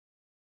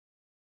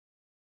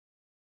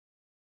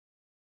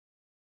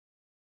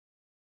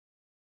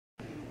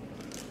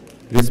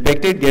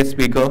respected guest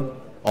speaker,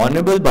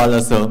 Honorable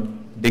Bala Sir,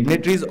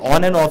 dignitaries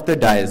on and off the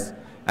dais,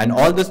 and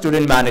all the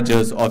student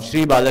managers of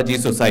Sri Balaji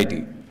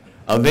Society.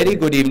 A very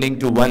good evening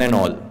to one and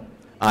all.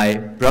 I,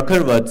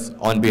 Prakhar Vats,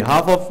 on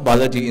behalf of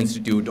Balaji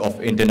Institute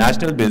of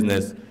International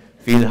Business,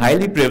 feel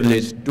highly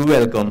privileged to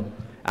welcome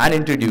and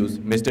introduce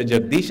Mr.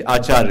 Jagdish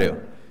Acharya,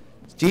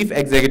 Chief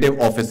Executive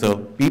Officer,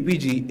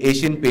 PPG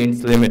Asian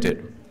Paints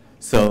Limited.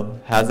 Sir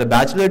has a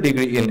bachelor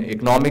degree in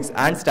Economics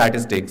and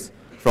Statistics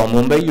from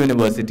Mumbai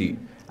University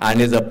and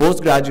is a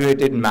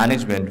postgraduate in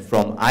Management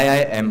from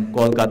IIM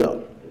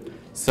Kolkata.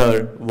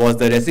 Sir was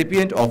the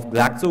recipient of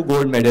Glaxo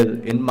Gold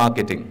Medal in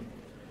Marketing.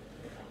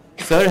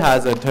 Sir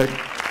has a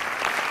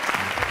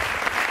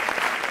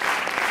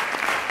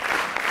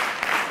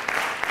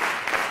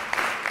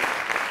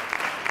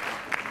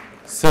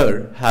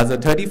Sir has a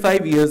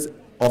 35 years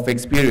of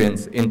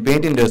experience in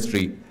paint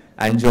industry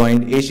and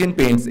joined Asian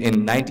Paints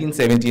in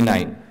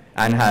 1979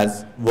 and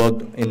has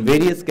worked in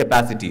various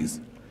capacities.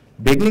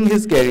 Beginning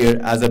his career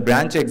as a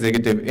branch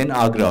executive in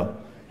Agra,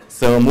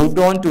 Sir moved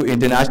on to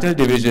International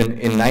Division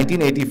in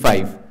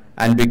 1985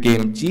 and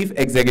became Chief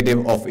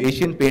Executive of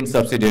Asian Paint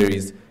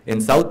subsidiaries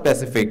in South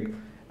Pacific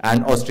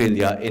and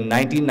Australia in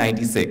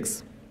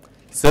 1996.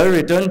 Sir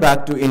returned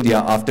back to India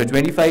after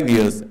 25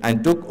 years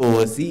and took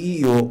over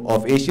CEO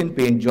of Asian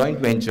Paint joint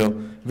venture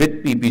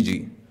with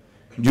PPG.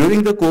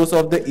 During the course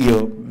of the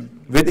year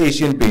with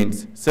Asian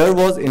Paints, Sir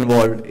was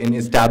involved in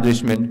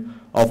establishment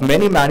of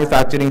many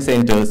manufacturing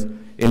centers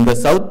in the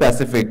South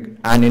Pacific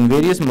and in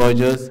various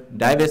mergers,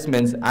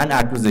 divestments and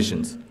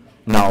acquisitions.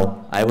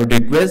 Now, I would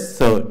request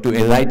Sir to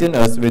enlighten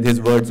us with his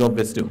words of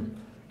wisdom.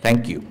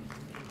 Thank you.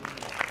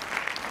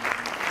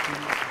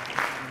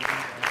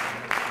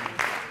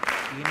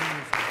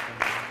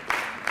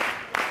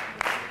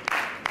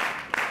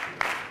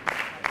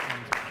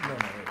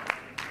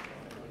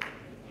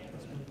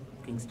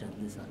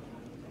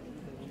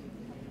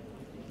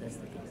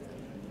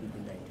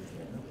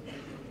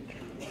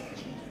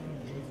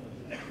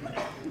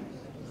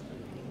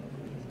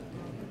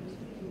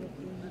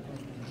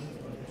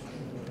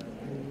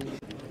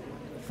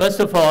 First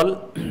of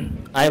all,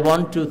 I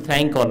want to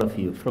thank all of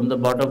you from the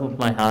bottom of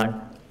my heart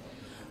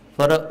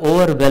for an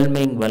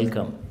overwhelming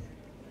welcome.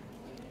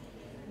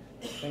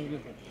 Thank you.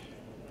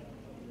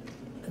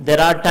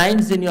 There are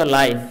times in your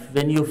life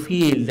when you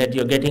feel that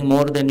you're getting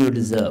more than you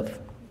deserve.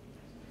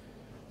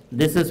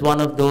 This is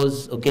one of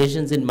those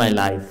occasions in my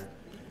life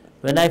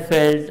when I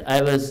felt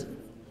I was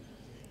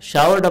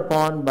showered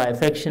upon by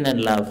affection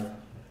and love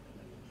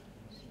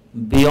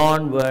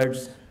beyond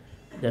words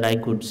that I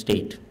could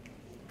state.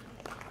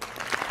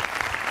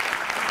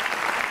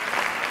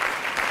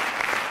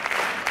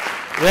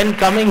 When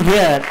coming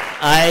here,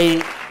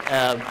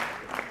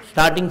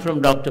 starting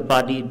from Dr.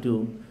 Padi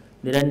to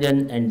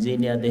Niranjan and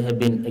Zenia, they have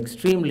been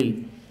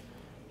extremely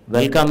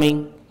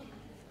welcoming.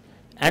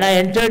 And I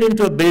entered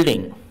into a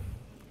building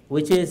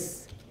which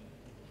is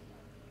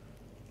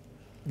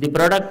the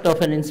product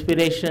of an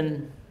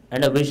inspiration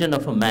and a vision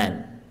of a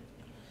man.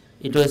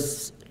 It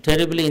was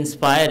terribly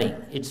inspiring.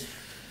 It's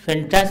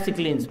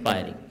fantastically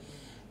inspiring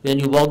when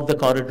you walk the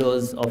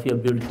corridors of your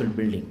beautiful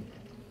building.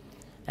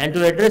 And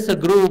to address a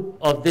group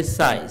of this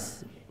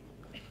size,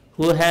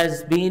 who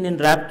has been in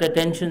rapt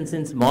attention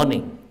since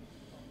morning,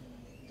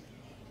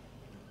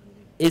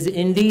 is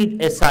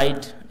indeed a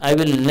sight I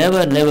will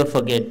never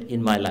forget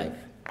in my life.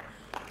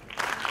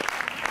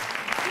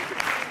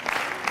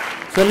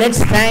 So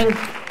let's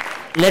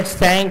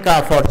thank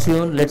our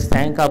fortune, let's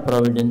thank our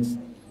providence,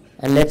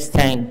 and let's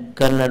thank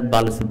Colonel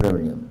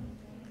Balasubramaniam.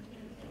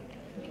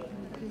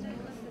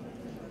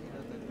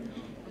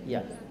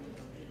 Yeah.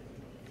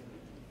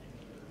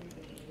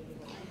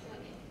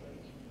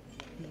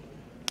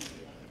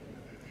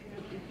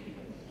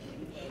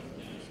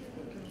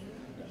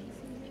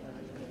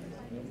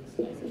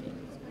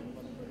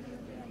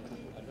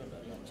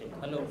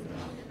 Hello.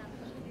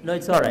 No,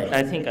 it's all right.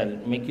 I think I'll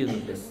make use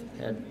of this.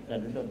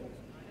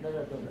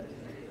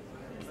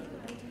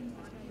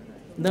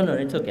 No,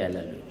 it's okay. I'll do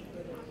it.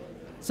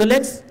 So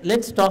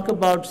let's talk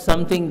about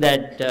something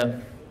that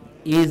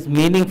is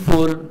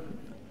meaningful,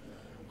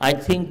 I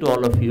think, to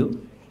all of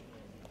you.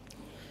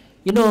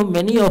 You know,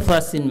 many of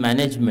us in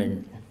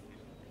management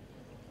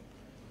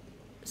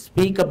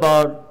speak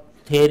about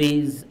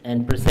theories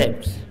and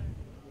precepts,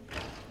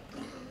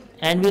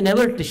 and we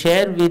never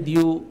share with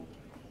you.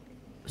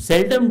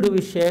 Seldom do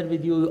we share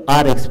with you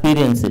our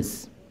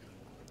experiences.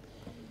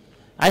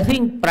 I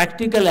think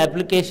practical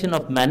application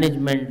of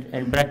management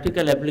and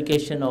practical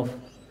application of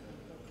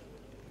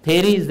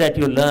theories that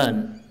you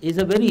learn is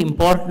a very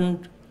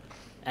important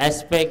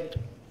aspect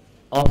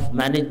of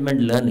management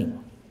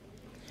learning.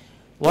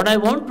 What I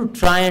want to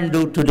try and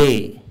do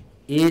today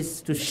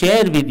is to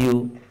share with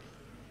you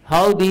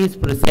how these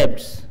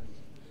precepts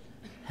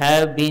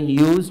have been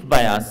used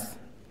by us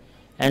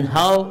and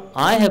how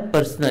I have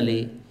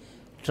personally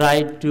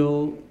tried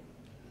to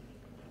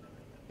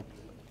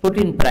put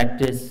in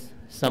practice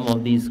some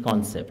of these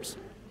concepts.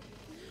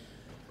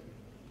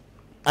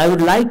 I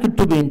would like it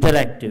to be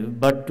interactive,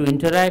 but to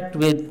interact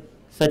with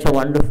such a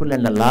wonderful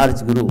and a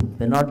large group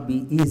may not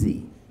be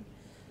easy.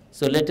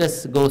 So let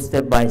us go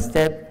step by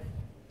step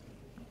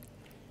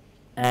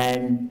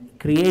and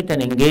create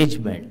an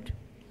engagement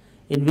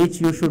in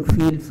which you should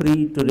feel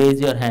free to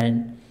raise your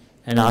hand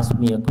and ask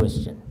me a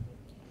question.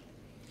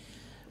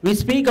 We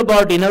speak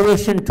about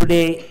innovation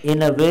today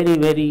in a very,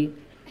 very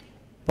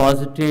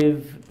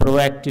positive,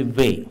 proactive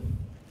way.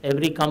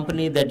 Every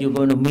company that you're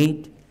going to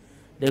meet,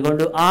 they're going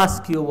to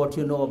ask you what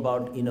you know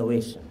about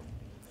innovation.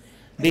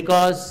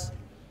 Because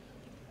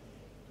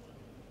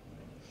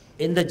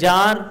in the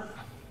jar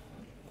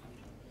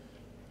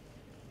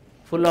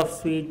full of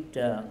sweet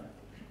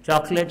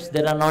chocolates,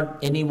 there are not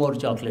any more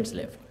chocolates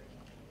left.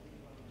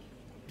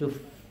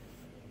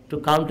 To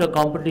counter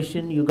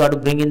competition, you got to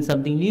bring in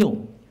something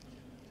new.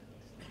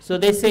 So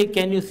they say,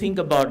 can you think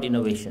about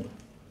innovation?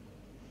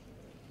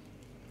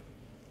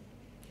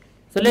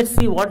 So let's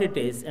see what it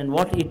is and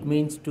what it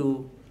means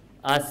to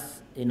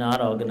us in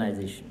our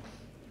organization.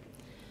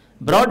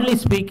 Broadly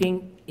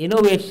speaking,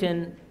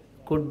 innovation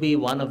could be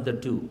one of the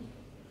two.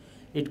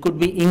 It could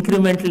be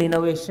incremental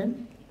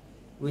innovation,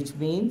 which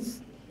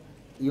means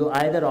you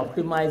either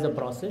optimize a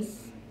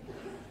process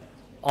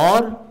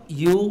or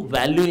you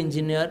value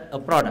engineer a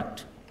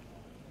product.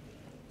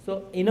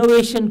 So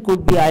innovation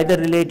could be either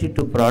related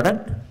to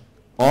product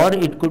or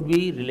it could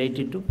be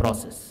related to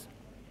process.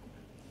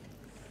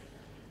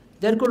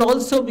 There could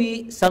also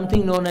be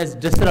something known as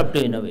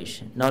disruptive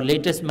innovation. Now,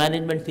 latest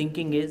management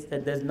thinking is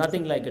that there's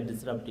nothing like a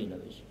disruptive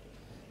innovation.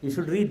 You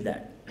should read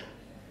that.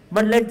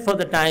 But let, for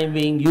the time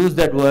being, use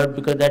that word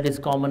because that is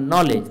common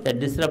knowledge, that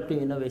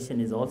disruptive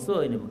innovation is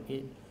also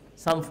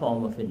some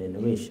form of an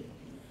innovation,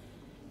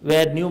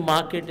 where new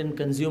market and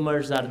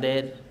consumers are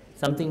there,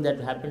 something that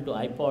happened to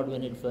iPod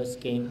when it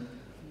first came,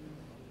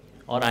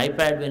 or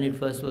iPad when it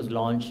first was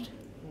launched.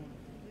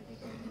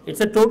 It's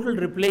a total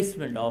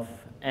replacement of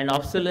an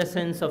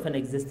obsolescence of an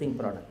existing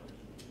product.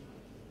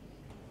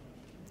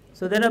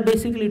 So there are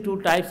basically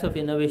two types of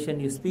innovation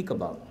you speak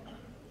about.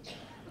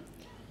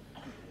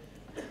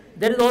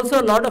 There is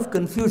also a lot of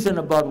confusion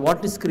about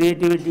what is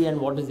creativity and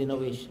what is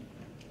innovation.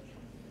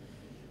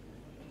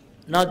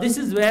 Now this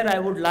is where I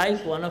would like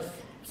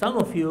some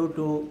of you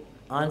to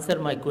answer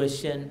my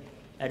question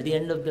at the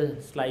end of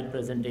the slide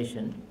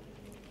presentation.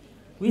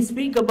 We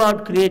speak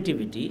about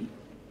creativity.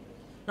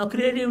 Now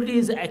creativity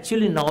is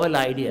actually novel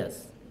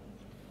ideas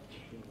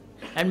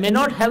and may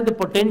not have the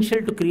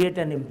potential to create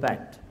an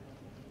impact,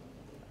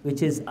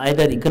 which is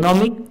either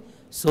economic,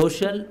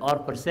 social, or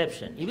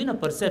perception. Even a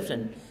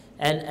perception,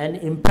 an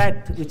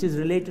impact which is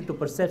related to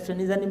perception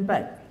is an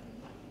impact.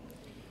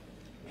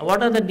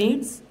 What are the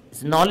needs?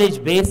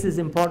 Knowledge base is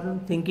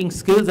important, thinking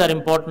skills are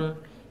important,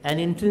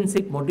 and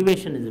intrinsic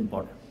motivation is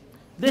important.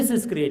 This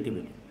is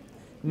creativity.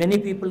 Many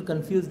people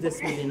confuse this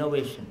with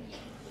innovation.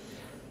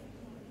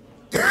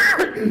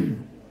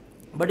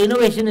 But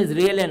innovation is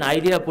really an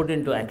idea put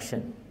into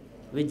action,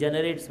 which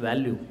generates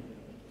value.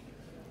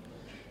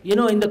 You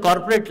know, in the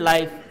corporate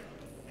life,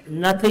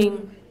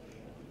 nothing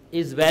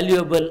is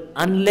valuable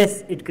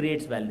unless it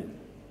creates value.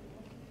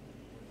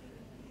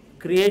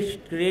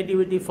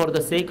 Creativity for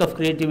the sake of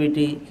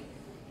creativity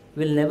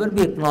will never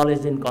be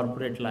acknowledged in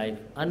corporate life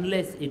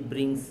unless it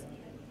brings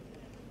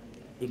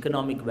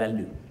economic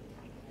value.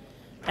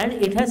 And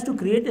it has to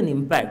create an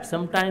impact.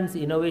 Sometimes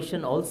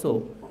innovation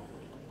also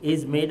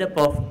is made up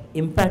of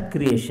impact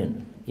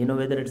creation, you know,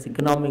 whether it's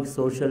economic,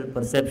 social,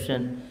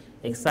 perception,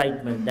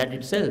 excitement, that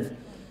itself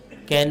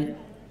can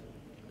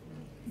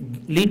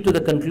lead to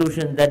the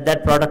conclusion that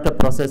that product or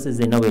process is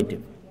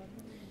innovative.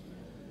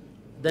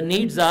 The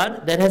needs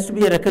are, there has to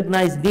be a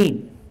recognized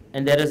need,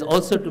 and there has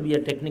also to be a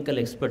technical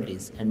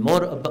expertise, and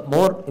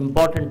more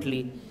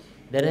importantly,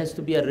 there has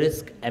to be a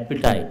risk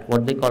appetite,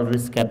 what they call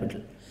risk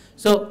capital.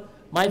 So,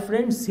 my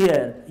friends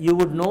here, you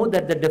would know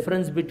that the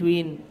difference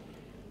between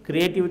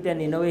creativity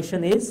and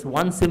innovation is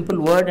one simple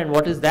word, and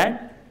what is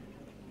that?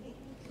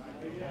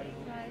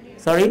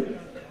 Sorry?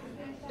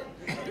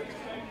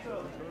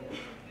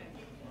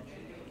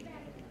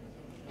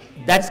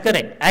 That's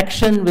correct.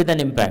 Action with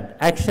an impact,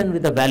 action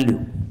with a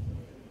value.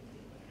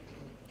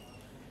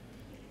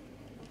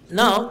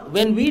 Now,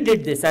 when we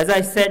did this, as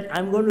I said,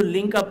 I'm going to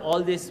link up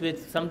all this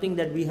with something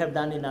that we have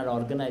done in our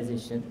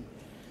organization.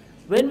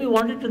 When we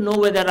wanted to know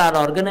whether our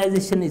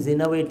organization is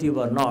innovative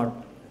or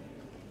not,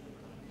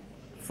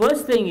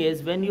 first thing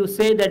is, when you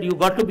say that you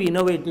got to be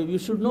innovative, you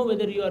should know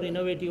whether you are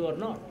innovative or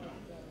not.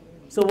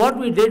 So what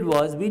we did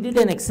was, we did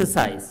an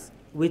exercise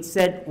which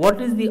said, what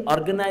is the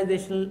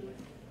organizational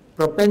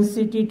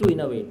propensity to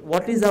innovate?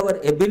 What is our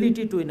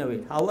ability to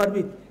innovate? How are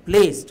we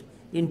placed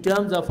in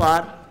terms of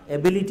our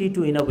ability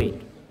to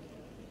innovate?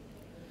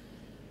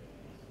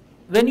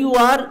 When you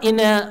are in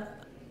a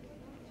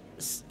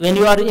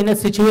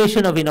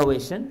situation of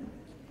innovation,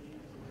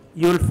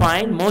 you will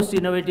find most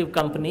innovative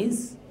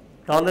companies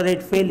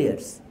tolerate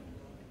failures.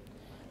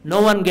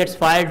 No one gets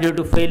fired due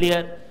to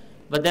failure,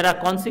 but there are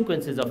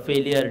consequences of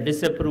failure,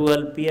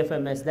 disapproval,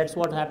 PFMS. That's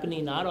what happened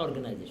in our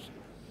organization.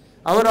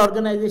 Our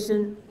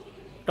organization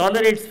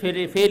tolerates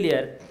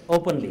failure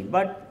openly,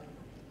 but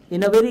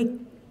in a very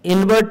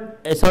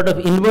a sort of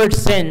inward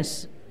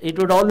sense, it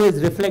would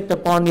always reflect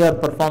upon your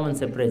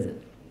performance appraisal.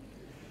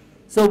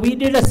 So we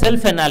did a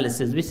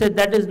self-analysis. We said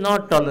that is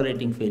not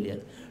tolerating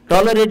failure.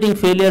 Tolerating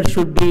failure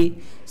should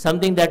be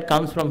something that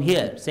comes from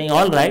here, saying,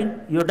 all right,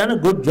 you've done a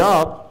good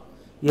job,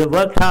 you've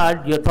worked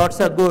hard, your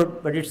thoughts are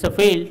good, but it's a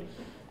failed.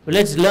 Well,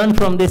 let's learn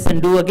from this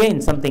and do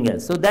again something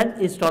else. So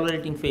that is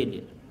tolerating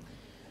failure.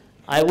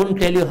 I wouldn't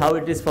tell you how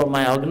it is for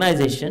my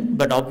organization,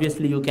 but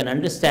obviously you can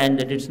understand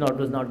that it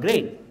was not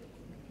great.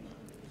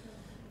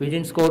 We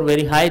didn't score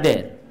very high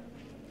there.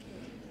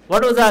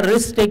 What was our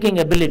risk-taking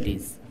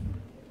abilities?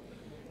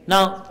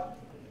 Now,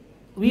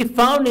 we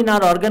found in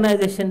our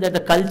organization that the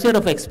culture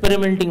of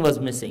experimenting was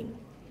missing.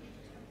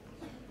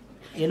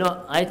 You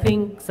know, I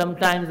think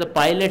sometimes the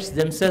pilots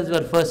themselves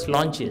were first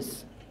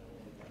launches.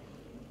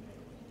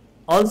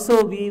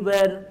 Also,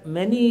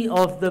 many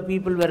of the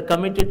people were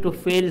committed to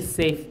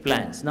fail-safe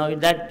plans. Now,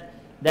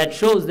 that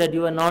shows that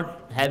you are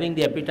not having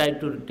the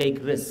appetite to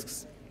take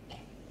risks.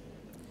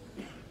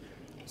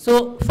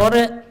 So, for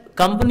a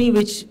company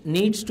which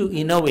needs to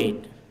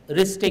innovate,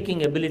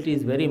 risk-taking ability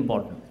is very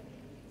important.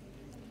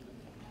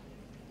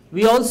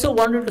 We also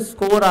wanted to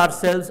score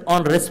ourselves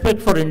on respect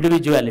for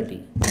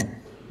individuality.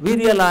 We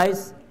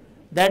realized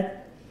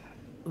that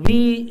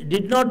we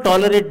did not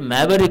tolerate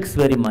mavericks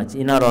very much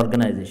in our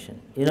organization.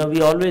 You know,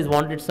 we always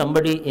wanted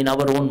somebody in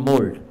our own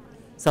mold,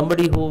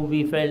 somebody who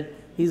we felt,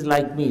 he's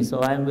like me, so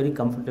I am very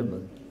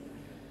comfortable.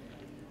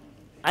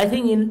 I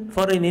think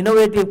for an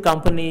innovative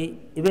company,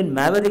 even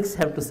mavericks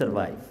have to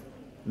survive.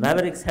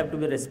 Mavericks have to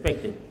be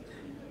respected.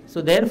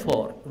 So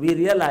therefore, we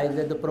realized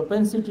that the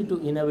propensity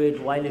to innovate,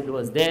 while it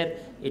was there,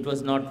 it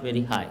was not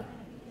very high.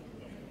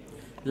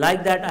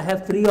 Like that, I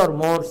have 3 or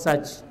more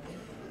such.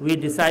 We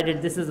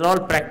decided this is all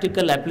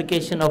practical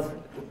application of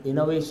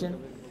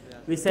innovation.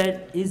 We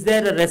said, is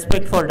there a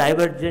respect for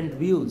divergent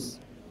views?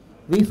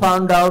 We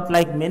found out,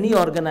 like many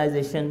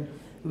organizations,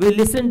 we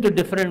listen to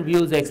different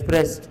views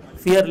expressed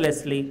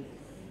fearlessly,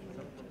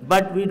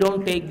 but we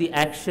don't take the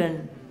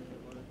action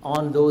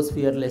on those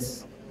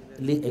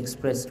fearlessly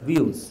expressed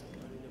views.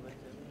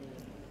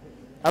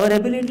 Our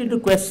ability to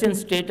question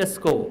status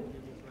quo.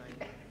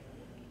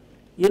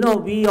 You know,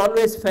 we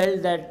always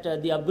felt that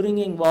the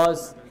upbringing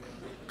was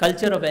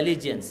culture of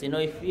allegiance. You know,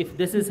 if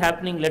this is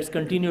happening, let's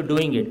continue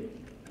doing it.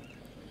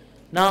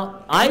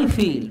 Now, I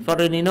feel for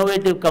an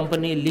innovative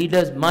company,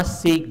 leaders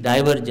must seek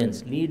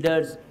divergence.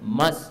 Leaders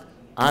must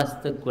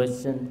ask the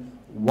question,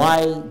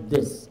 why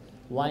this?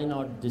 Why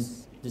not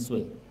this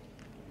way?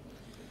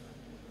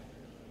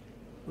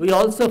 We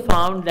also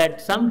found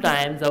that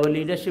sometimes our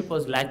leadership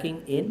was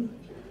lacking in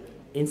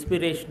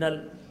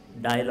inspirational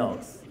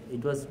dialogues.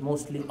 It was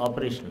mostly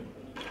operational.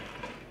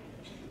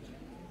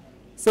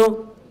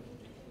 So,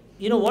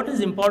 you know, what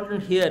is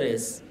important here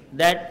is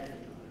that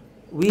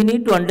we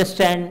need to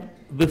understand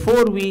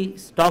before we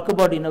talk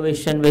about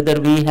innovation,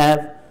 whether we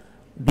have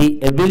the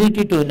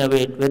ability to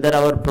innovate, whether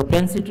our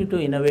propensity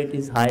to innovate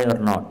is high or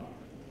not.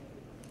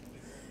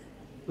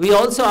 We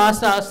also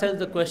ask ourselves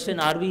the question,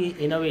 are we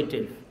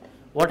innovative?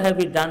 What have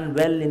we done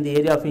well in the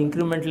area of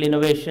incremental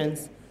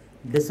innovations,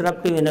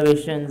 disruptive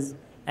innovations,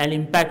 and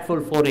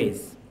impactful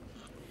forays?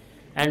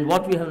 And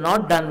what we have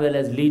not done well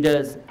as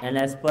leaders and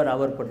as per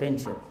our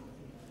potential.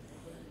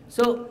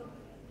 So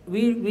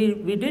we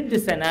did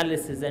this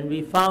analysis and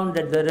we found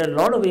that there are a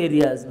lot of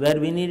areas where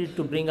we needed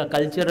to bring a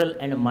cultural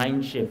and a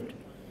mind shift.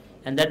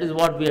 And that is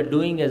what we are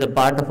doing as a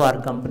part of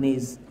our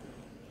company's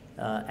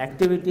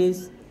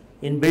activities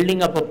in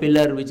building up a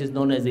pillar which is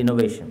known as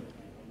innovation.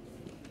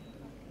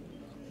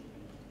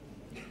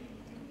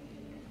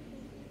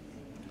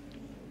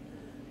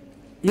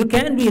 You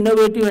can be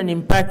innovative and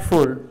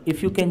impactful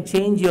if you can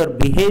change your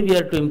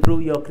behavior to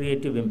improve your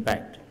creative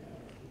impact.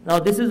 Now,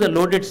 this is a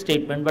loaded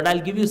statement, but I'll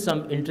give you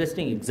some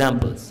interesting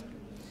examples.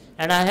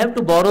 And I have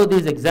to borrow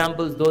these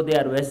examples, though they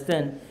are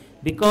Western,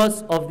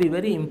 because of the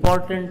very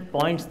important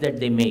points that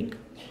they make.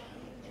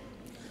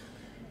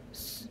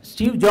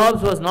 Steve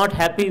Jobs was not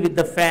happy with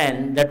the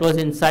fan that was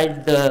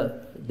inside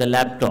the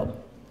laptop.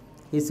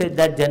 He said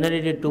that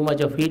generated too much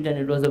of heat and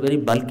it was a very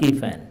bulky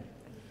fan.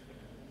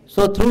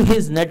 So through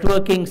his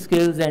networking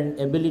skills and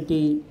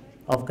ability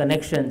of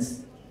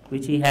connections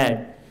which he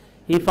had,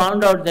 he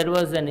found out there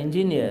was an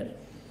engineer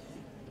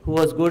who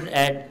was good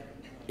at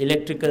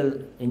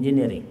electrical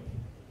engineering.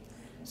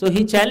 So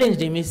he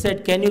challenged him. He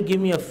said, can you give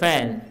me a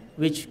fan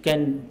which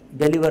can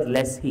deliver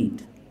less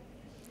heat?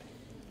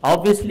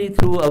 Obviously,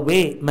 through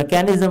a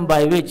mechanism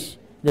by which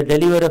the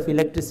delivery of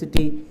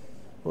electricity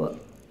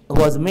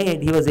was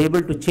made, he was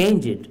able to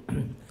change it.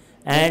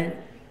 And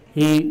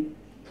he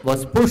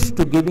was pushed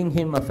to giving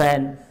him a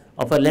fan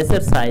of a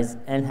lesser size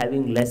and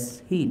having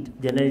less heat,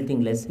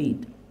 generating less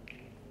heat.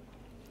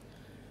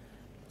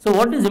 So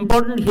what is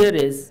important here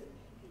is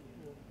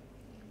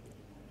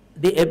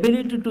the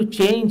ability to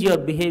change your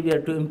behavior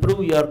to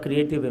improve your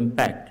creative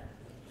impact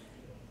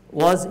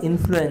was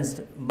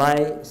influenced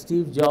by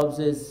Steve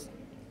Jobs'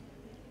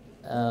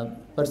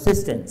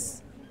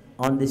 persistence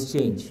on this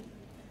change.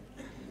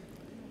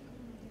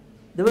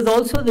 There was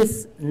also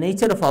this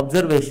nature of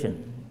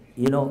observation.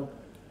 You know,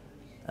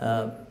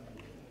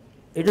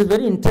 it is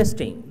very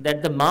interesting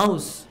that the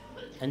mouse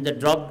and the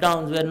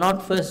drop-downs were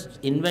not first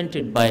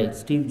invented by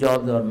Steve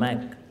Jobs or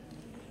Mac.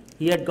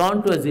 He had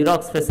gone to a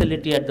Xerox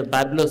facility at the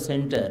Pablo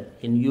Center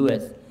in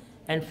US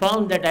and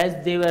found that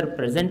as they were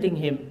presenting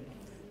him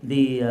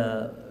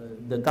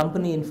the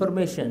company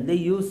information, they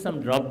used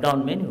some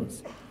drop-down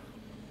menus.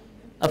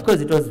 Of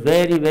course, it was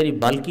very, very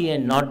bulky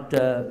and not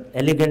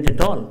elegant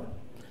at all.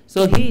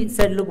 So he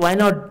said, look, why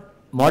not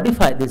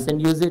modify this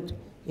and use it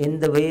in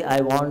the way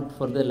I want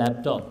for the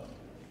laptop.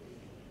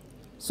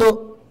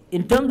 So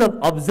in terms of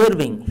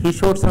observing, he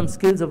showed some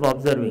skills of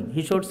observing.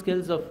 He showed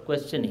skills of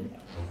questioning.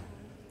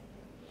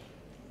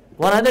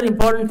 One other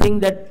important thing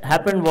that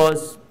happened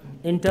was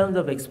in terms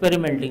of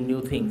experimenting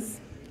new things.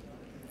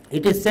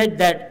 It is said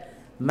that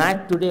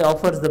Mac today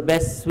offers the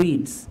best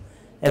suites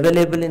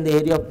available in the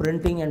area of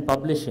printing and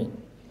publishing.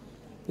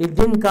 It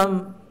didn't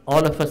come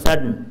all of a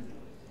sudden.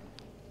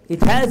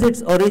 It has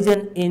its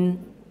origin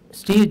in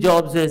Steve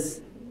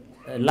Jobs'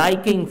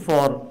 liking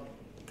for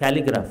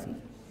calligraphy.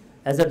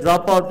 As a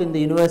dropout in the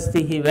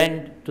university, he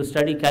went to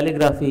study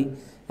calligraphy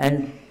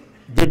and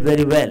did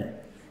very well.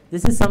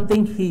 This is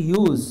something he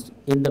used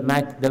in the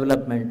Mac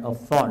development of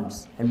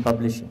fonts and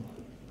publishing.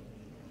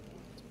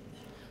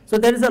 So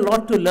there is a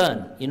lot to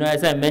learn.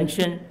 As I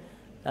mentioned,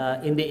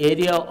 in the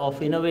area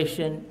of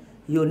innovation,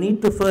 you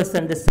need to first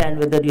understand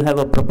whether you have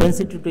a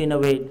propensity to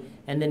innovate,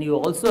 and then you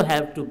also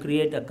have to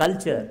create a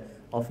culture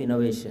of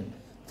innovation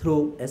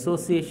through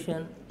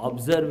association,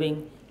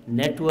 observing,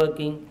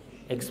 networking,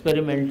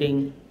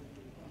 experimenting,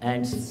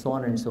 and so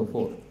on and so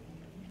forth.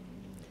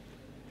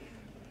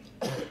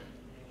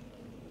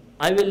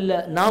 I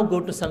will now go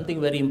to something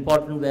very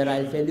important where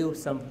I'll tell you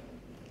some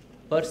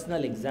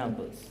personal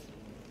examples.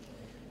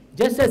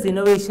 Just as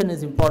innovation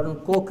is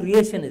important,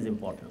 co-creation is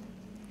important.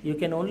 You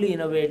can only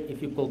innovate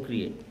if you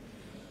co-create.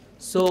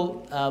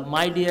 So,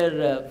 my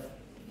dear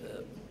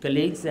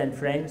colleagues and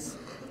friends,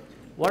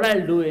 what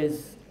I'll do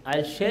is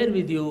I'll share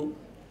with you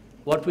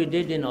what we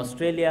did in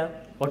Australia,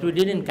 what we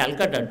did in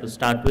Calcutta to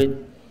start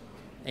with,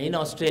 in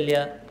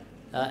Australia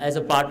as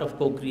a part of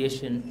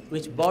co-creation,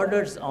 which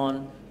borders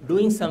on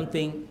doing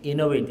something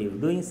innovative,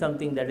 doing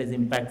something that is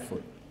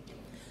impactful.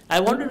 I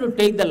wanted to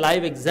take the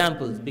live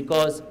examples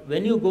because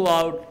when you go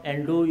out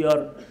and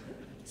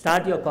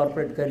start your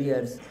corporate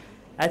careers,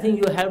 I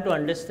think you have to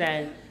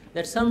understand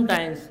that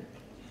sometimes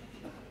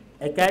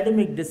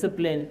academic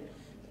discipline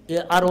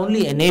are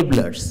only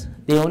enablers.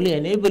 They only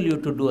enable you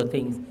to do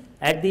things.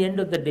 At the end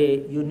of the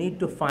day, you need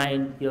to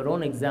find your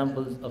own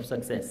examples of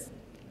success.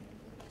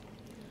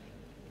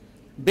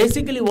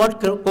 Basically, what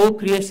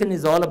co-creation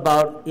is all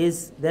about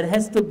is there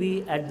has to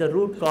be at the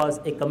root cause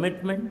a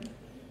commitment,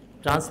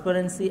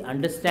 transparency,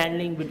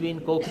 understanding between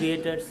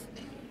co-creators.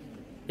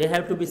 There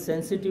have to be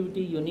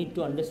sensitivity. You need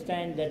to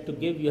understand that to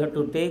give, you have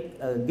to take,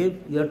 give,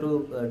 you have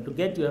to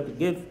get, you have to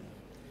give.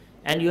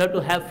 And you have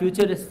to have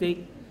futuristic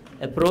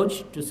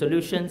approach to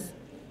solutions.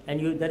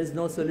 And there is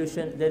no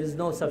solution, there is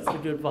no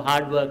substitute for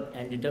hard work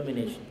and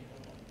determination.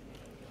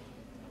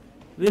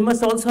 We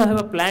must also have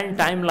a planned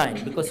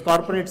timeline because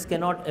corporates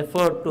cannot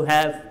afford to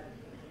have,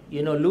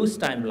 loose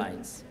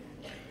timelines.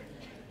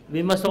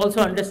 We must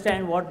also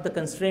understand what the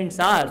constraints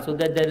are so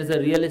that there is a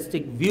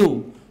realistic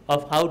view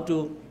of how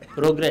to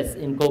progress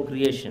in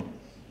co-creation.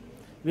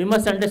 We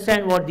must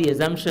understand what the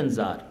assumptions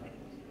are.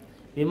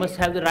 We must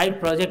have the right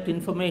project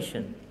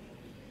information.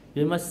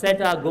 We must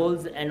set our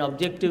goals and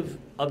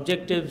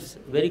objectives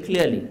very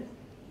clearly.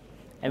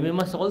 And we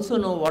must also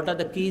know what are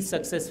the key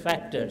success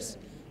factors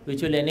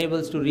which will enable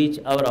us to reach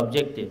our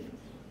objective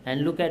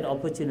and look at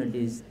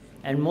opportunities.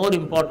 And more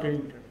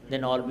important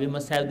than all, we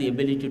must have the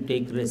ability to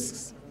take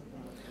risks.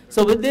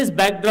 So with this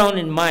background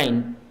in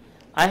mind,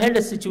 I had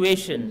a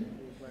situation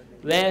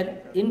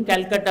where in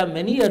Calcutta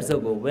many years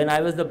ago, when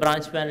I was the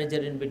branch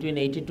manager in between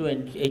 82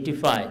 and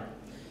 85,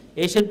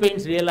 Asian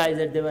Paints realized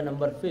that they were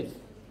number 5th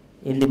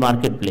in the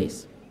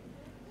marketplace.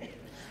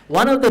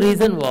 One of the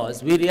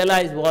reasons we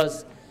realized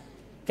was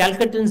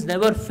Calcuttans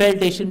never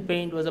felt Asian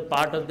Paint was a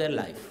part of their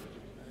life.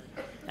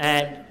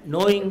 And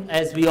knowing,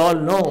 as we all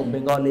know,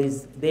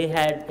 Bengalis, they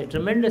had a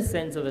tremendous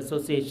sense of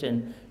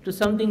association to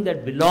something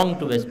that belonged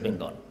to West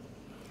Bengal.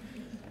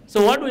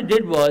 So what we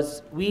did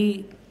was,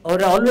 we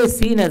were always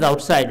seen as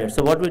outsiders.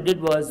 So what we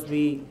did was,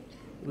 we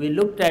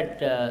looked at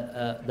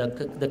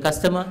the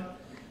customer.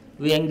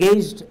 We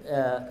engaged,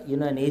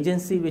 an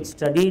agency which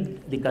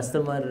studied the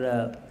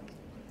customer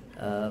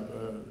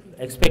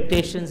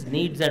expectations,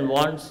 needs and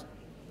wants.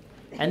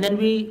 And then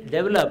we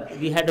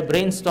had a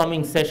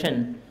brainstorming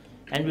session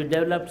and we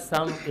developed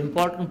some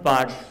important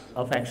part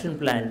of action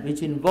plan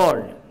which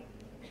involved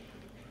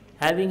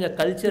having a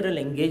cultural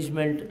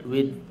engagement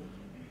with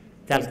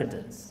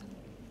Calcuttans.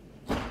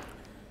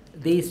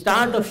 The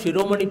start of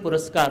Shiromani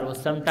Puraskar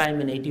was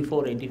sometime in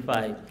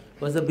 84-85,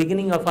 was the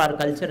beginning of our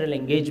cultural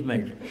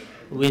engagement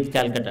with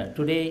Calcutta.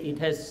 Today it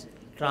has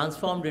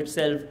transformed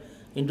itself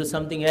into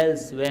something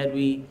else where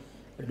we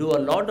do a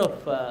lot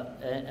of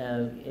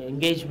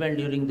engagement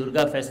during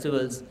Durga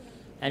festivals,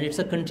 and it's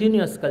a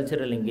continuous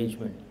cultural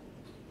engagement.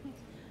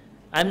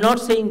 I'm not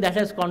saying that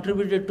has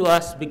contributed to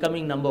us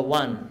becoming number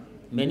one.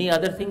 Many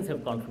other things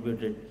have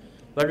contributed.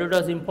 But it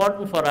was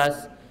important for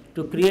us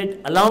to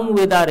create, along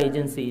with our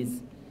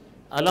agencies,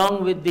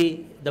 along with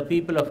the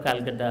people of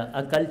Calcutta,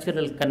 a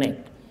cultural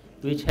connect,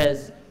 which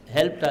has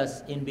helped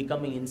us in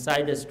becoming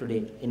insiders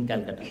today in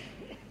Calcutta.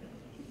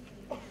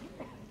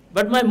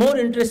 But my more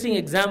interesting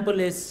example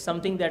is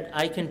something that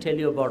I can tell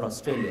you about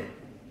Australia.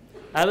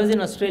 I was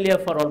in Australia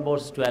for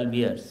almost 12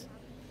 years.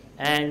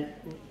 And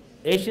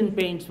Asian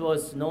Paints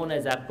was known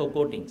as APCO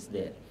Coatings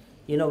there.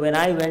 You know, when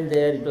I went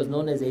there, it was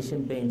known as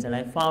Asian Paints, and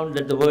I found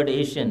that the word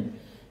Asian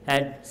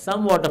had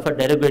somewhat of a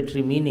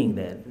derogatory meaning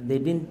there. They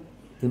didn't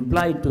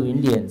imply it to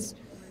Indians.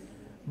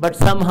 But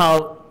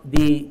somehow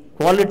the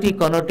quality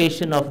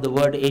connotation of the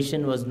word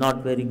Asian was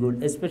not very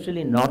good,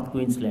 especially in North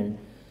Queensland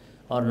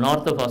or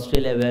north of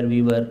Australia where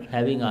we were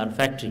having our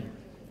factory.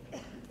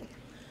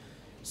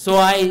 So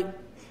I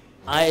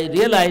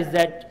realized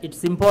that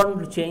it's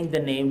important to change the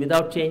name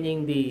without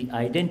changing the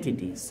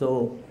identity.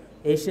 So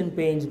Asian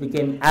Paints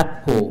became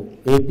APCO,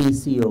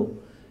 APCO,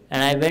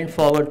 and I went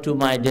forward to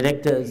my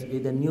directors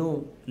with a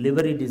new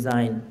livery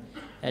design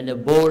and a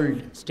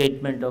bold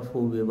statement of who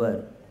we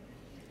were.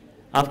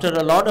 After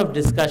a lot of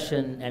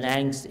discussion and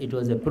angst, it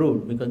was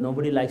approved because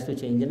nobody likes to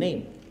change the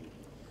name.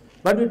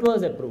 But it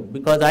was approved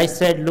because I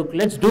said, look,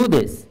 let's do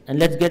this and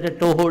let's get a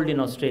toehold in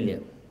Australia.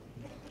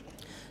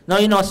 Now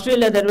in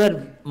Australia, there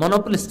were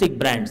monopolistic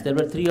brands. There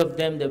were 3 of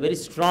them, they're very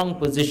strong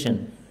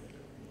position.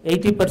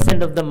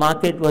 80% of the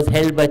market was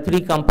held by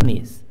 3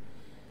 companies.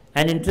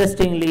 And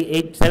interestingly,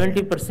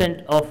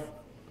 70% of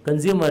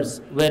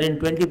consumers were in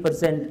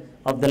 20%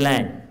 of the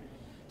land.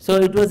 So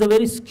it was a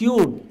very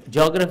skewed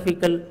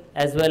geographical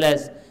as well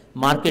as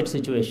market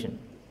situation.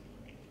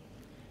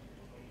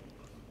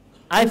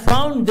 I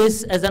found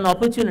this as an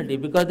opportunity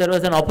because there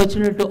was an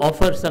opportunity to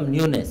offer some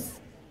newness.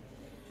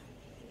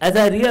 As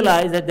I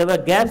realized that there were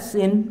gaps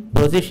in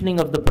positioning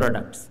of the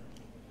products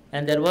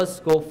and there was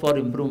scope for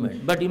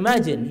improvement. But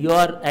imagine you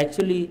are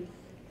actually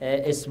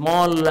a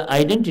small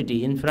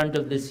identity in front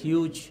of this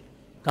huge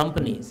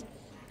companies.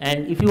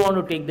 And if you want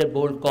to take that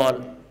bold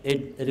call,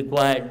 it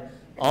required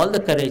all the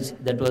courage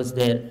that was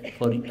there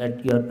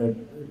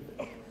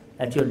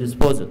at your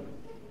disposal.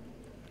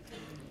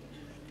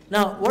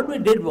 Now, what we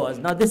did was,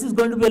 now this is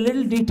going to be a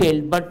little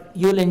detailed, but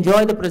you'll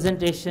enjoy the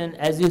presentation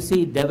as you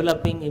see it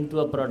developing into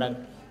a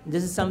product.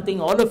 This is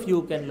something all of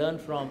you can learn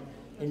from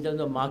in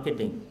terms of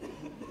marketing.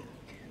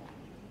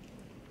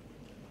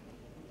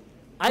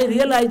 I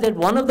realized that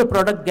one of the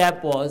product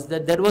gap was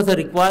that there was a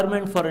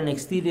requirement for an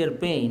exterior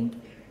paint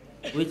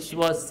which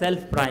was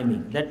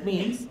self-priming. That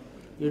means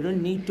you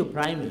don't need to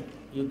prime it.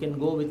 You can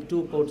go with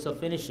 2 coats of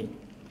finishing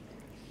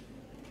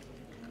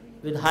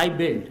with high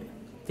build,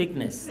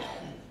 thickness.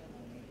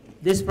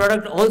 This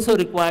product also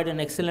required an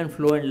excellent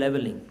flow and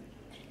leveling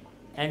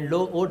and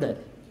low odor.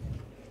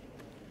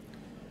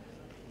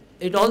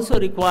 It also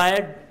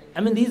required,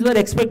 these were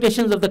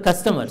expectations of the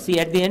customer. See,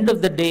 at the end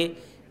of the day,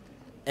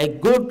 a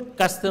good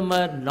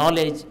customer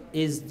knowledge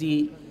is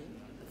the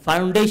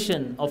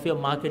foundation of your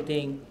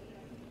marketing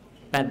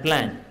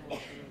plan.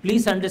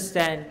 Please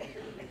understand,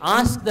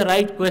 ask the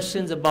right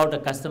questions about a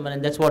customer,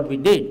 and that's what we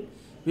did.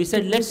 We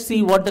said, let's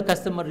see what the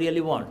customer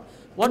really wants.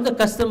 What the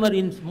customer,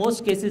 in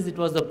most cases, it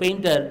was the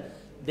painter,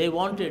 they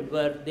wanted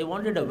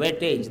a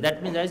wet edge.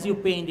 That means as you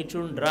paint, it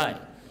shouldn't dry,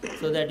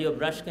 so that your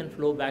brush can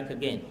flow back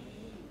again.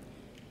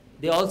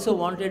 They also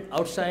wanted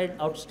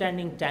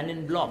outstanding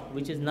tannin block,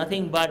 which is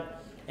nothing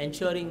but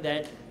ensuring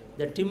that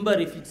the timber,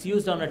 if it's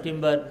used on a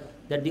timber,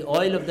 that the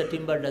oil of the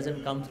timber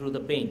doesn't come through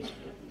the paint.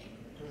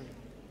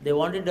 They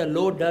wanted a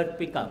low dirt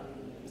pickup,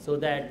 so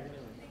that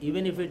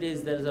even if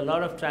there's a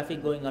lot of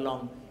traffic going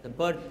along,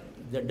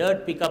 the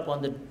dirt pickup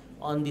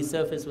on the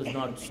surface was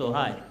not so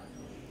high.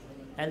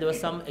 And there was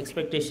some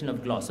expectation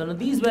of gloss. So now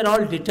these were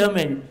all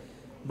determined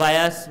by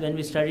us when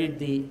we studied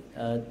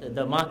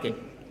the market.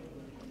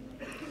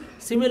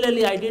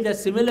 Similarly, I did a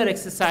similar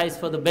exercise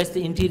for the best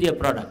interior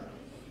product,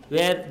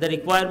 where the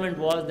requirement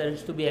was there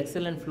has to be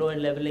excellent flow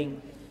and leveling,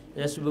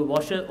 there has to be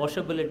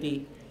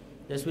washability,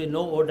 there has to be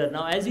no odor.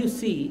 Now, as you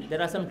see,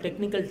 there are some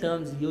technical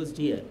terms used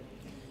here.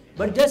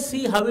 But just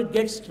see how it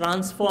gets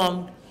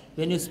transformed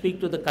when you speak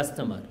to the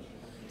customer.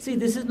 See,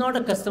 this is not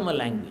a customer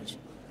language.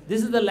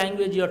 This is the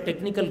language your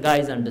technical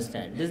guys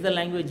understand. This is the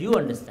language you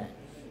understand.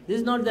 This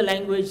is not the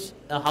language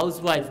a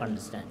housewife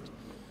understands.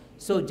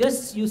 So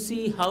just you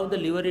see how the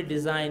livery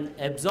design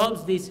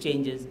absorbs these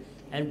changes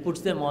and puts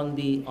them on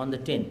the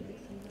tin.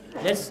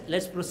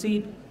 Let's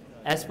proceed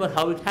as per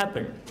how it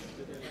happened.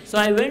 So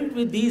I went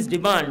with these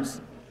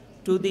demands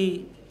I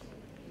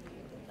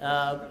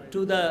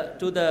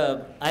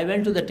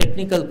went to the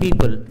technical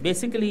people.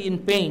 Basically in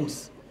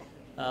paints,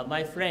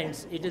 my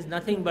friends, it is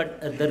nothing but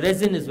the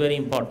resin is very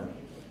important,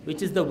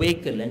 which is the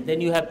vehicle, and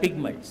then you have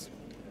pigments.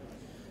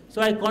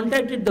 So I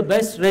contacted the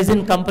best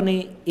resin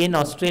company in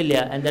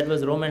Australia, and that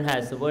was Roman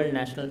Haas, the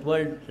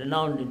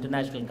world-renowned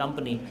international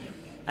company.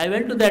 I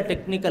went to their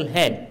technical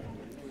head.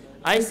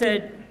 I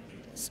said,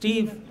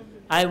 Steve,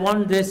 I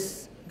want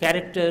this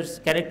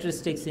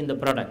characteristics in the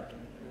product.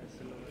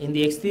 in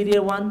the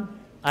exterior one,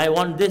 I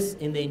want this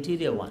in the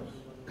interior one.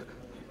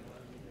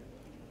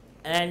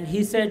 And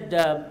he said,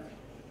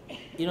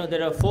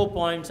 there are 4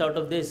 points out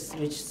of this,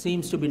 which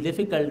seems to be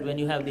difficult when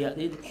you have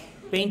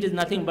paint is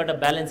nothing but a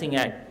balancing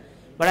act.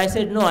 But I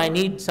said, no, I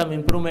need some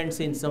improvements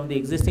in some of the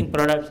existing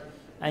products.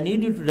 I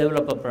need you to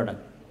develop a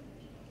product.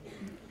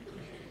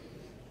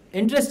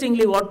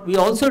 Interestingly, what we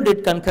also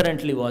did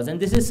concurrently was, and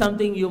this is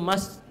something you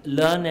must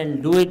learn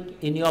and do it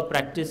in your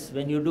practice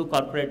when you do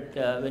corporate,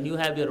 when you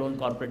have your own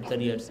corporate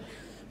careers.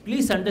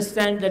 Please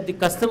understand that the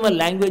customer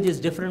language is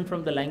different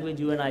from the language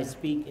you and I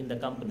speak in the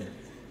company.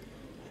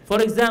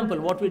 For example,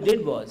 what we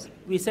did was,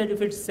 we said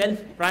if it's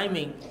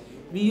self-priming,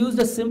 we used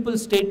a simple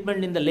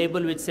statement in the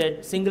label which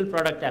said single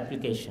product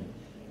application.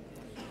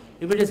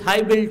 If it is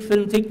high build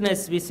film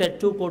thickness, we said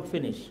 2-coat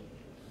finish.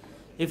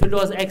 If it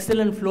was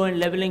excellent flow and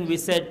leveling, we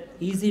said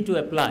easy to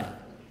apply.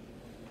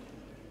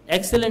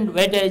 Excellent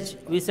wet edge,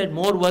 we said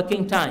more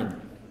working time.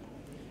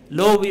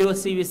 Low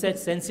VOC, we said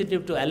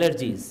sensitive to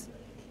allergies.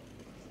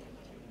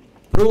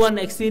 Proven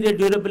exterior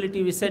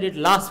durability, we said it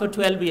lasts for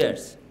 12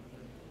 years.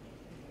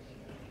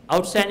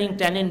 Outstanding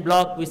tannin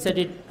block, we said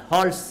it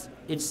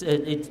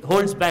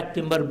holds back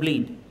timber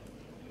bleed.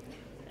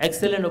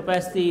 Excellent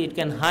opacity, it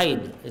can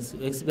hide.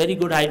 It's very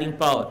good hiding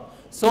power.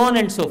 So on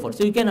and so forth.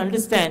 So you can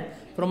understand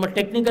from a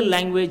technical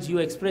language, you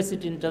express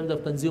it in terms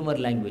of consumer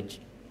language.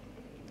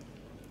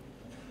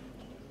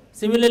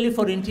 Similarly,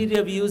 for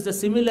interior, we use the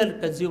similar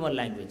consumer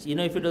language.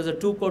 If it was a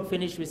 2-coat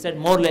finish, we said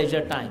more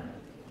leisure time.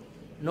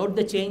 Note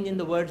the change in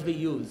the words we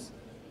use.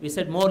 We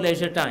said more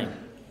leisure time.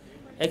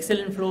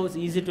 Excellent flows,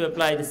 easy to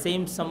apply. The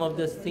same, some of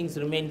the things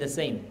remain the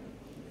same.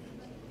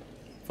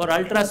 For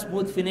ultra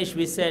smooth finish,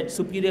 we said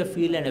superior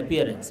feel and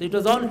appearance. It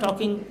was all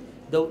talking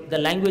the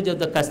language of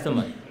the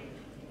customer.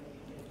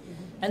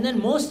 And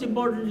then most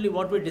importantly,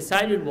 what we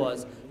decided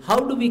was, how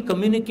do we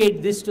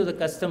communicate this to the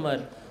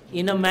customer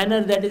in a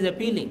manner that is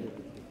appealing?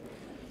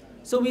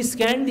 So we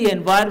scanned the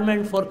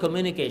environment for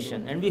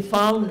communication, and we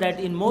found that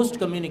in most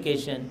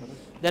communication,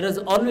 there was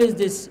always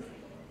this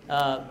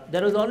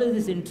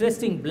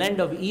interesting blend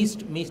of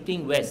East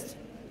meeting West.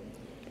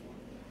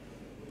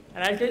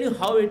 And I'll tell you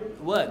how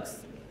it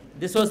works.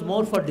 This was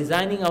more for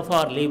designing of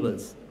our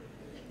labels.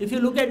 If you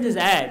look at this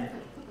ad,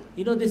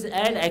 this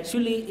ad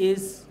actually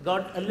is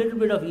got a little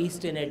bit of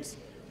East in it.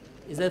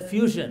 It's a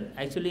fusion,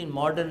 actually, in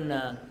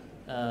modern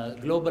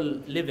global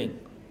living.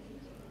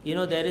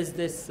 There is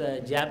this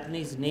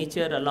Japanese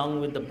nature along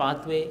with the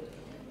pathway,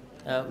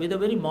 with a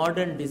very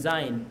modern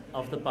design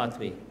of the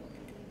pathway.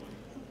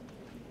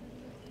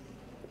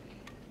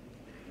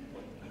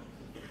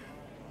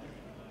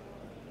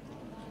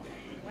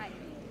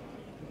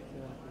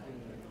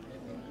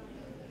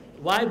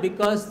 Why?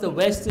 Because the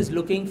West is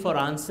looking for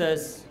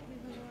answers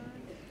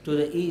to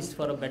the East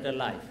for a better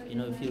life.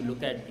 If you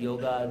look at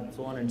yoga,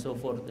 so on and so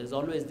forth, there's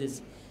always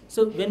this.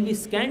 So when we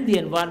scanned the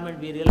environment,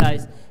 we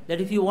realized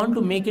that if you want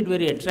to make it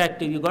very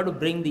attractive, you've got to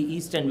bring the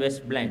East and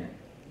West blend.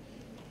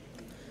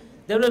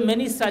 There were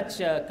many such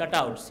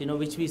cutouts,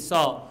 which we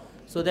saw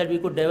so that we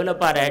could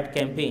develop our ad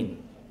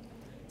campaign.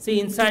 See,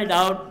 inside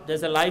out,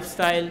 there's a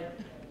lifestyle.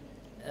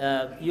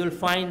 You'll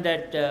find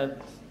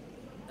that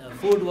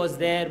food was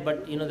there,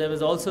 but there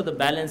was also the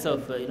balance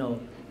of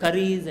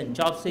curries and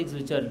chopsticks,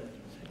 which are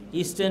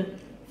Eastern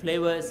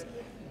flavors.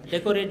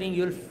 Decorating,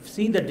 you'll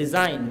see the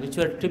design, which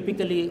were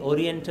typically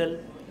Oriental,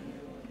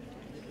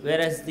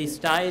 whereas the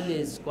style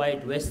is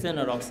quite Western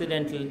or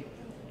Occidental.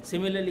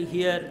 Similarly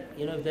here,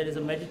 if there is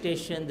a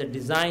meditation, the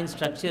design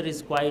structure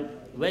is quite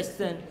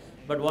Western,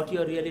 but what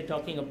you're really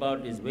talking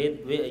about is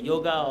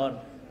yoga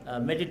or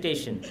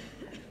meditation.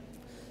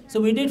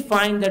 So we did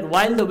find that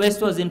while the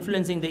West was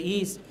influencing the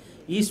East,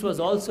 East was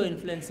also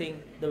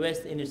influencing the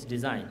West in its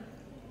design.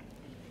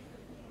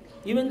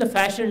 Even the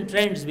fashion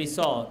trends we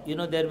saw,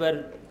 there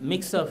were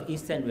mix of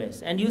East and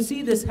West. And you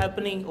see this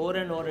happening over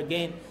and over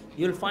again.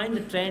 You'll find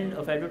the trend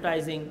of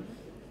advertising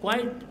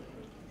quite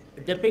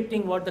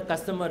depicting what the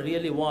customer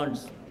really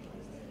wants,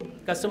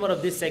 customer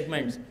of this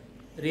segment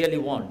really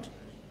want.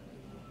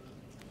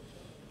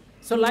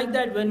 So like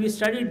that, when we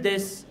studied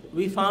this,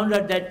 we found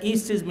out that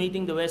East is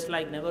meeting the West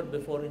like never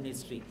before in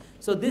history.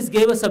 So this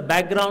gave us a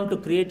background to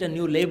create a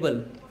new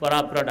label for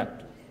our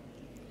product.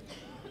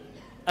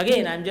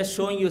 Again, I'm just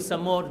showing you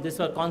some more. This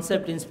was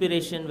concept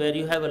inspiration where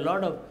you have a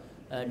lot of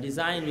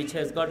design which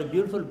has got a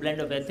beautiful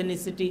blend of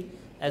ethnicity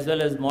as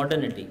well as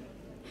modernity.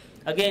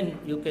 Again,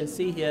 you can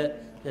see here,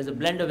 there's a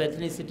blend of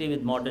ethnicity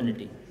with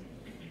modernity.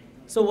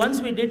 So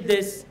once we did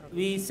this,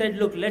 we said,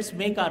 look, let's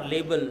make our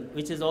label,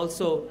 which is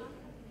also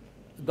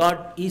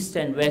got East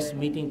and West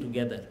meeting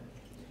together.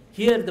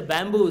 Here, the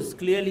bamboo is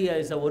clearly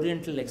is an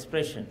Oriental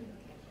expression.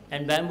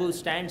 And bamboo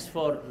stands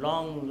for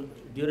long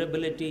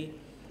durability,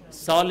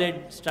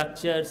 solid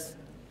structures.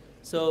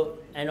 So,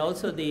 and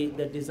also the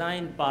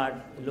design part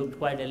looked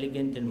quite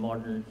elegant and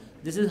modern.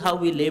 This is how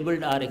we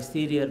labeled our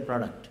exterior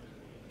product.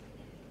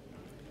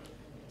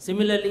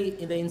 Similarly,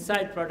 in the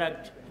inside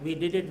product, we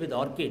did it with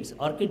orchids.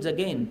 Orchids,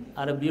 again,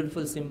 are a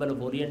beautiful symbol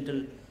of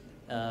Oriental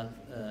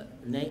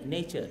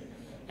nature.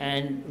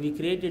 and we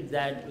created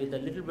that with a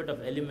little bit of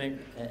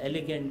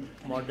elegant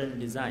modern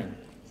design.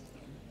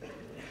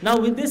 Now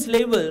with this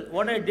label,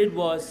 what I did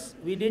was,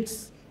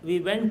 we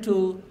went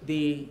to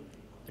the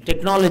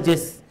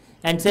technologists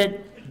and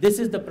said, this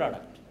is the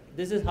product.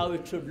 This is how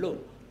it should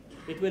look.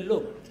 It will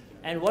look.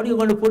 And what you're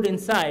going to put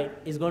inside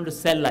is going to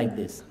sell like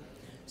this.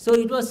 So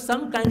it was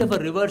some kind of a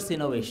reverse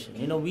innovation.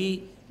 You know,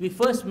 we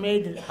first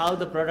made how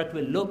the product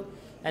will look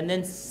and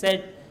then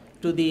said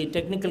to the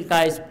technical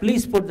guys,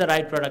 please put the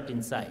right product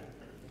inside.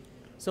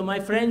 So my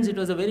friends, it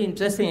was a very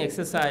interesting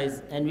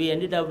exercise, and we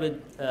ended up with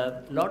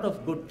a lot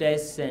of good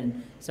tests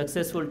and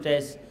successful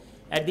tests.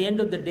 At the end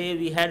of the day,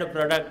 we had a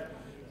product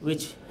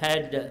which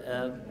had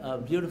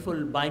a beautiful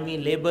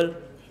BIIB label,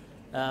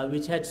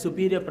 which had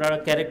superior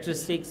product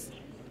characteristics.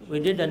 We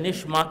did a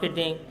niche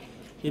marketing.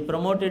 We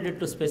promoted it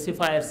to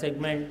specifier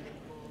segment,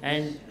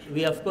 and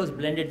we of course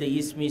blended the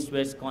East meets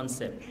West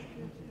concept.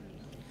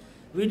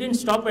 We didn't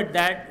stop at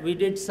that. We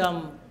did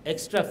some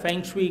extra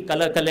feng shui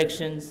color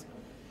collections.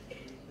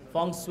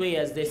 Feng shui,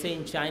 as they say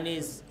in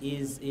Chinese,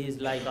 is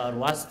like our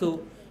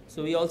vastu.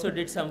 So we also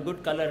did some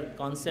good color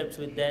concepts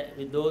with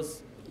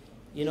those,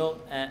 you know,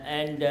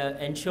 and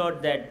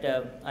ensured that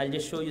I'll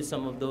just show you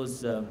some of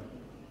those.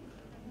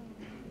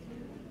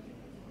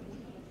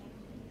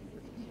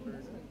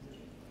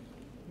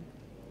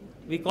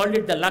 We called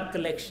it the luck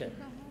collection.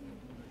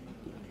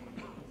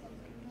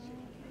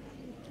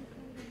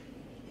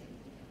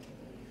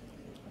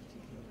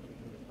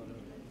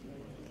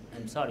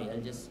 I'm sorry, I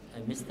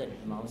missed that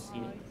mouse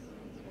here.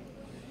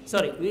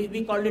 Sorry,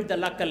 we called it the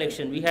luck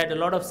collection. We had a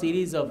lot of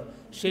series of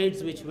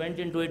shades which went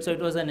into it, so it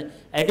was an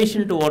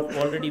addition to what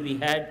already we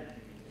had.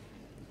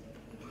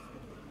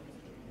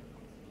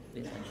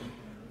 Hit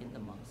the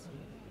mouse.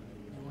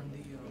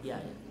 Yeah.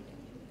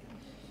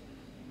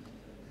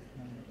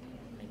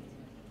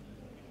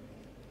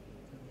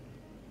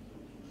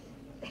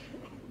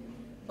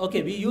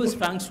 Okay, we use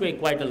feng shui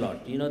quite a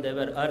lot. You know, there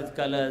were earth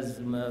colors.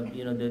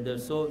 You know, there are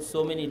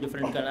so many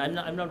different colors.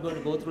 I'm not going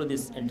to go through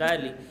this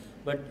entirely,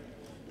 but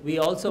we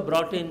also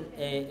brought in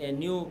a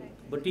new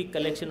boutique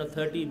collection of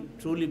 30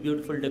 truly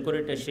beautiful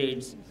decorator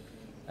shades.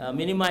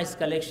 Minimized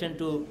collection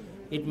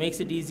it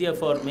makes it easier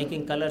for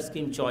making color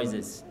scheme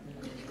choices.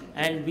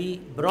 And we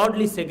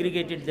broadly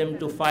segregated them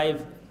to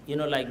 5, you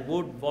know, like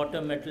wood,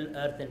 water, metal,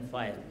 earth, and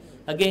fire.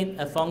 Again,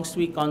 a feng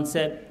shui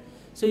concept.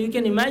 So you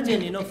can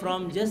imagine, you know,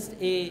 from just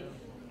a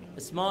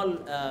small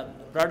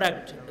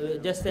product,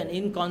 just an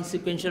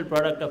inconsequential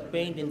product of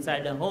paint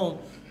inside a home,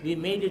 we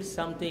made it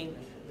something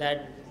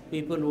that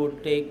people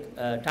would take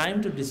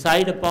time to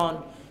decide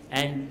upon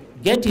and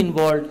get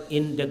involved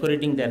in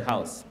decorating their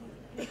house.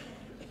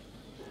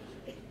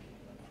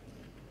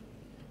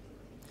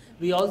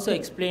 We also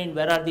explained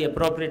where are the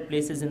appropriate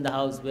places in the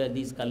house where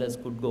these colors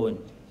could go in.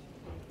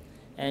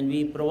 And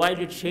we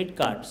provided shade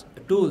cards,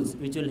 tools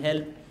which will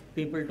help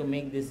people to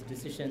make these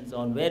decisions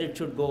on where it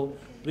should go,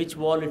 which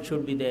wall it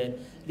should be there.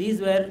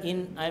 These were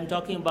I'm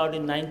talking about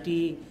in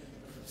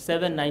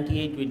 97,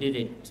 98 we did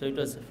it. So it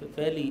was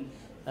fairly,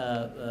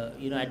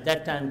 you know, at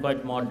that time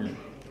quite modern.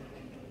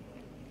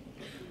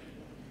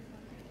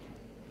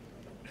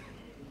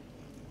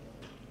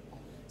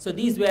 So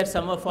these were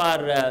some of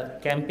our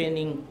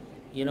campaigning,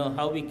 you know,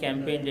 how we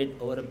campaigned it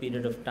over a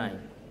period of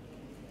time.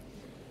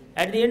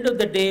 At the end of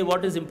the day,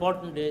 what is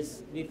important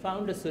is we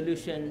found a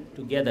solution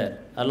together,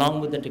 along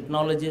with the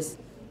technologists,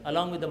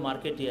 along with the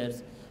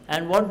marketeers.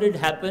 And what did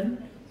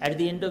happen? At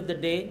the end of the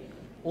day,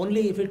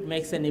 only if it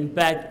makes an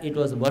impact, it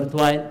was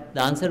worthwhile.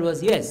 The answer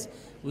was yes.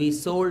 We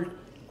sold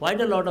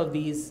quite a lot of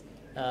these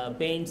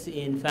paints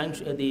in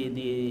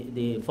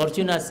the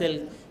Fortuna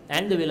Silk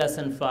and the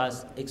Villasan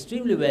Fast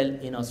extremely well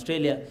in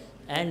Australia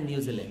and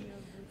New Zealand.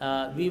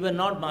 We were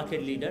not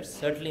market leaders,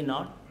 certainly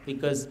not,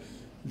 because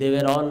they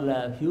were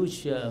all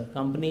huge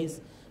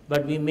companies,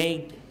 but we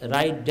made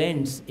right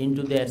dents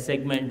into their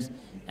segments,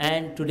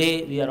 and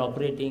today we are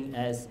operating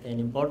as an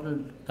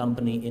important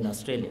company in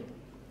Australia.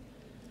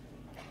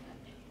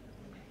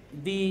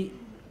 The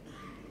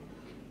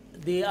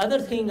other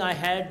thing I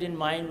had in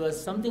mind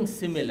was something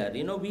similar.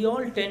 You know, we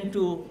all tend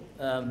to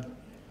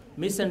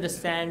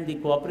misunderstand the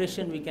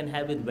cooperation we can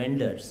have with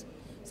vendors.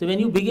 So when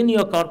you begin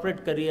your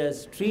corporate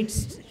careers,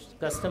 treat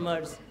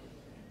customers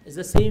is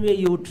the same way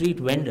you treat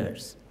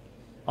vendors,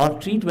 or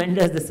treat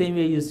vendors the same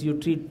way you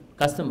treat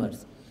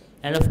customers.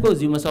 And of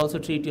course, you must also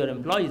treat your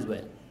employees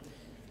well.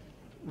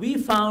 We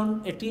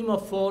found a team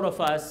of 4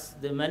 of us,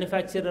 the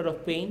manufacturer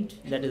of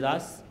paint, that is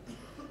us,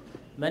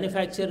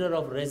 manufacturer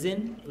of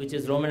resin, which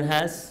is Roman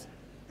Haas,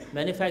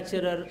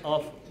 manufacturer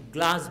of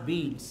glass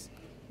beads,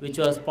 which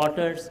was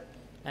Potters,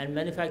 and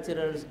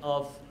manufacturers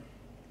of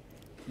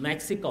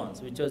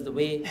Maxicons, which was the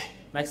way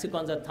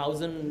Maxicons are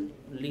 1,000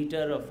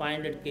 liter or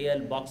 500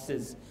 KL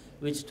boxes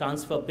which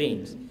transfer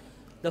paints.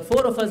 The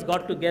 4 of us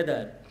got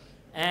together,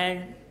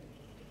 and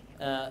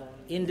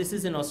this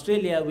is in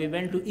Australia, we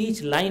went to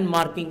each line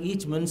marking,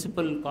 each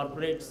municipal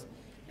corporates,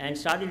 and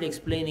started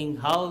explaining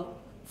how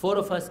 4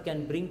 of us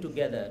can bring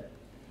together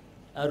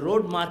a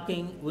road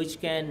marking which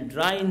can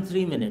dry in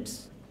 3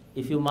 minutes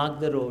if you mark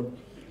the road,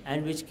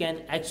 and which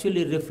can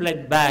actually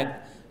reflect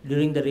back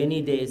during the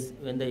rainy days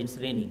when it's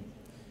raining.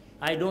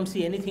 I don't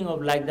see anything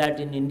of like that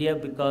in India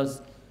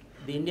because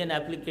the Indian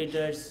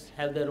applicators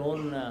have their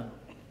own,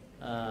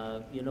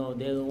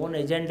 their own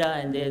agenda,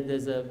 and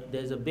there's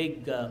a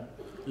big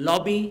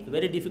lobby.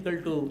 Very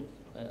difficult to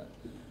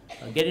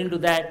get into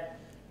that.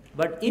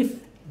 But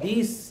if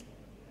these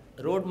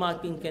road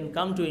marking can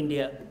come to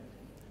India,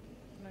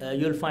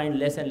 you'll find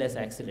less and less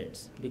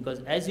accidents,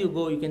 because as you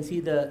go, you can see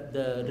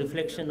the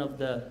reflection of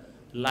the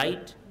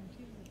light.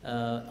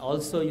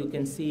 Also, you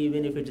can see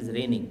even if it is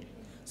raining.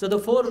 So the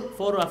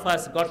four of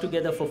us got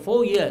together for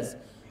 4 years.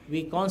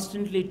 We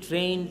constantly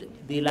trained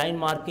the line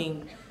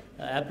marking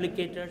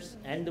applicators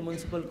and the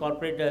municipal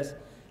corporators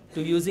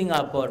to using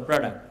our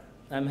product.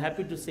 I'm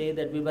happy to say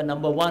that we were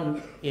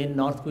 #1 in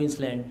North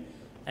Queensland,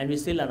 and we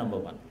still are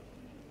 #1.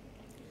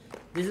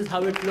 This is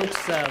how it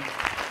looks.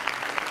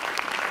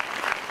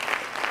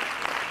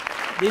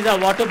 These are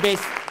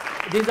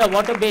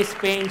water-based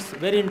paints.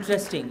 Very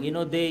interesting. You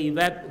know, they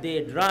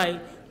dry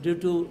due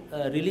to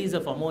release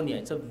of ammonia.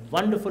 It's a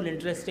wonderful,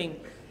 interesting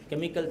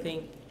chemical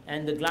thing,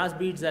 and the glass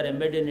beads are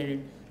embedded in it.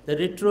 The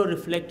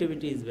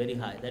retroreflectivity is very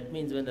high. That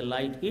means when the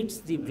light hits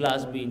the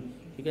glass bead,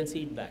 you can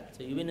see it back.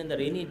 So even in the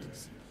rainy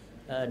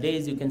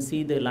days, you can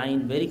see the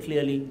line very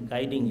clearly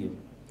guiding you.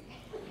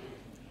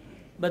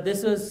 But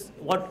this was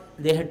what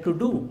they had to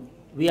do.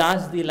 We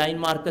asked the line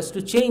markers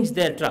to change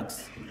their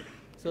trucks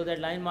so that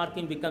line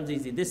marking becomes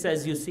easy. This,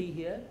 as you see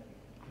here,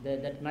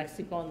 that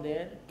Maxicon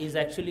there is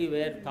actually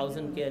where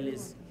 1000 KL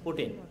is put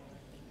in.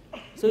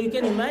 So you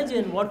can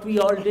imagine what we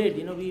all did.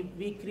 You know,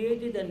 we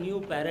created a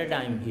new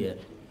paradigm here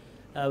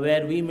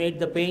where we made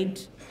the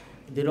paint.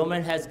 The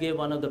Roman has gave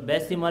one of the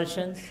best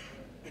emulsions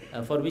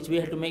for which we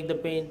had to make the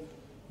paint.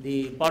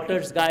 The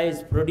potters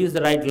guys produced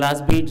the right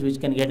glass beads which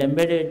can get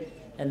embedded.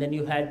 And then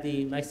you had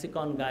the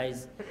Maxicon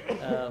guys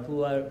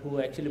who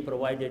actually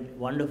provided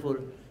wonderful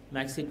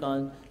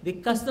Maxicon. The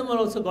customer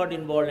also got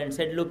involved and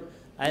said, look,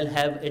 I'll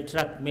have a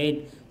truck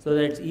made so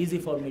that it's easy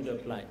for me to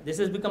apply. This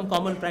has become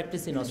common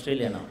practice in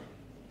Australia now.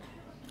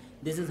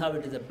 This is how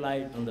it is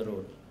applied on the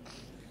road.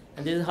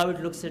 And this is how it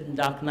looks at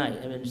dark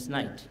night, I mean it's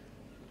night.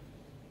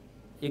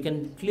 You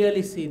can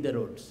clearly see the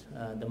roads,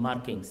 the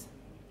markings.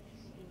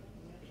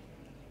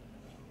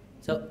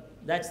 So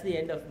that's the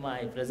end of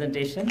my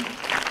presentation.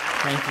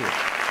 Thank you.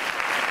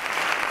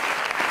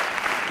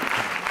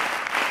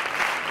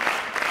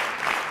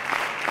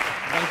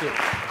 Thank you.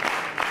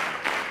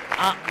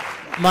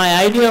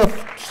 My idea of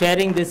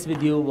sharing this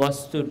with you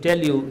was to tell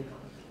you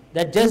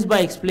that just by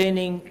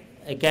explaining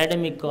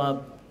academic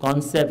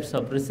concepts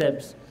or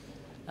precepts,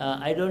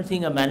 I don't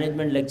think a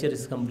management lecture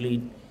is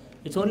complete.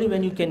 It's only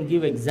when you can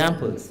give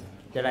examples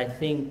that I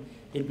think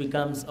it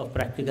becomes of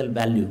practical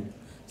value.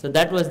 So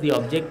that was the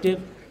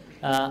objective.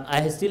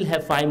 I still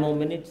have 5 more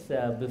minutes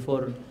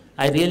before.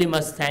 I really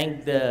must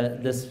thank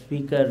the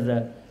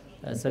speaker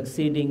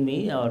succeeding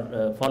me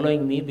or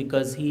following me,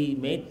 because he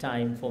made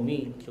time for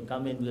me to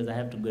come in because I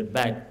have to get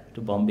back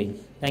to Bombay.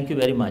 Thank you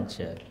very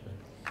much.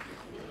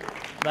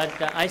 But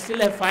I still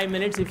have 5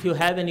 minutes. If you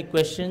have any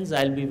questions,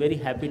 I'll be very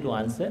happy to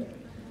answer.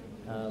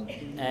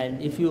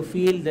 And if you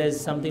feel there's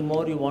something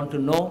more you want to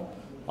know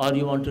or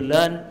you want to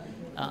learn,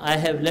 I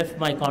have left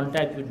my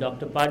contact with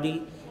Dr.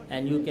 Padi,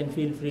 and you can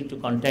feel free to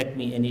contact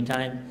me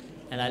anytime,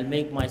 and I'll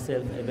make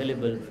myself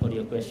available for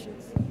your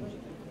questions.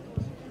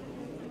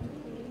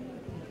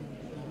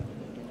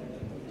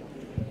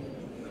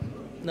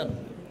 No.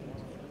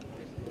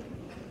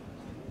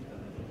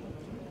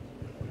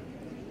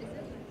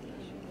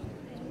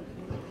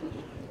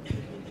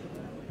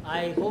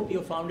 I hope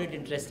you found it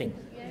interesting.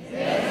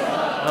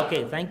 Yes.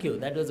 Okay, thank you.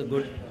 That was a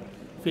good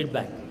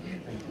feedback.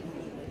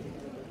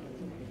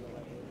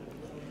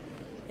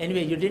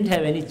 Anyway, you didn't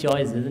have any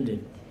choice, isn't it?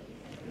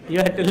 You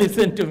had to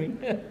listen to me.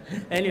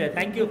 Anyway,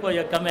 thank you for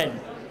your comment.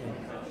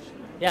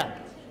 Yeah.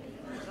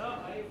 Sir,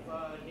 I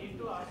need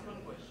to ask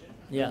one question.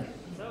 Yeah.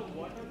 Sir,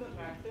 what are the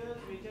factors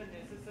which are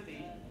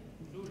necessary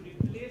to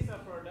replace a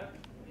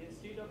product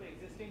instead of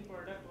existing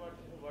product,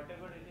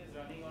 whatever it is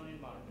running on in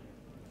market?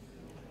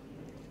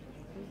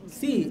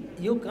 See,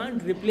 you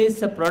can't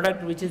replace a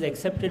product which is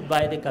accepted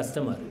by the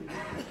customer.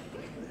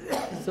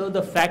 So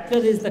the factor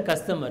is the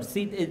customer.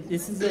 See,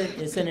 this is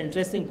it's an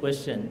interesting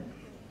question.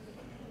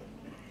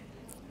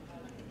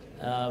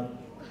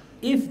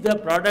 If the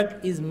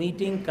product is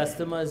meeting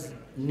customers'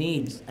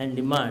 needs and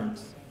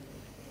demands,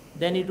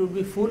 then it would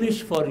be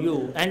foolish for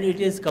you, and it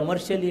is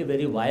commercially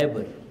very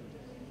viable,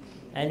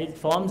 and it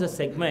forms a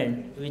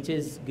segment which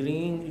is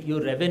bringing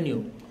you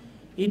revenue.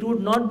 It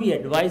would not be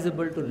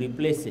advisable to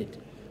replace it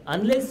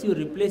unless you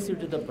replace it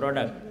with a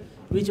product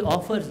which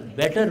offers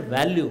better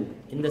value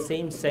in the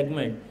same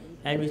segment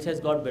and which has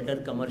got better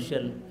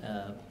commercial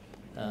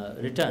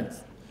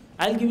returns.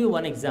 I'll give you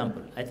one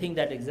example. I think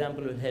that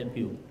example will help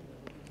you.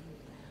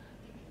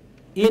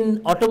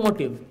 In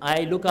automotive,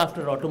 I look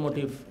after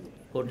automotive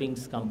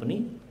coatings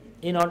company.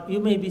 You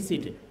may be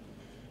seated.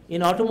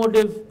 In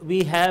automotive,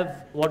 we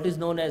have what is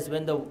known as,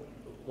 when the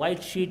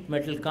white sheet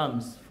metal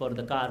comes for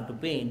the car to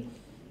paint,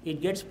 it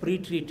gets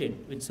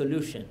pre-treated with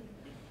solution.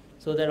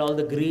 so that all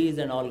the grease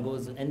and all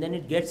goes, and then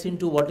it gets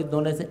into what is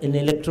known as an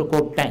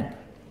electrocoat tank.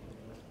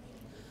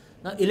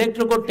 Now,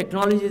 electrocoat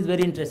technology is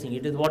very interesting.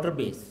 It is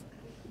water-based.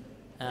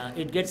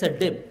 It gets a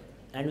dip,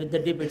 and with the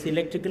dip, it's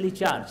electrically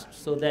charged,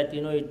 so that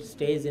it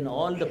stays in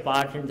all the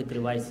parts and the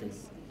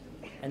crevices,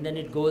 and then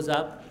it goes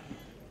up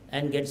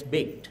and gets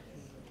baked.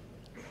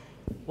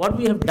 What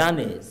we have done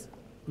is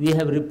we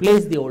have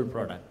replaced the old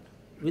product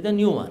with a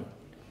new one,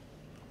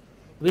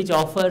 which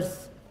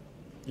offers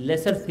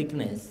lesser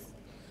thickness,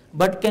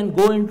 but can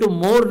go into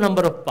more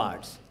number of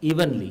parts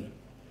evenly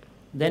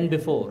than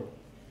before,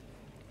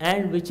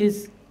 and which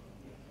is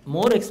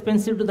more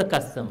expensive to the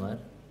customer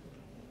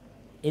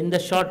in the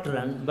short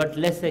run, but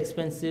less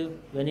expensive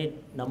when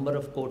number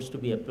of coats to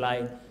be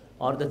applied,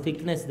 or the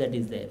thickness that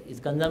is there is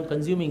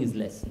consuming is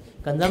less,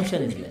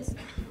 consumption is less.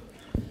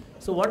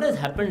 So what has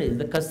happened is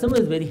the customer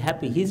is very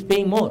happy. He is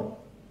paying more,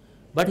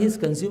 but he is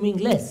consuming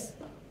less.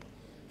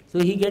 So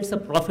he gets a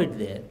profit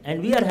there,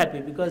 and we are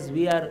happy because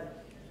we are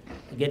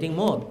getting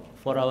more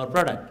for our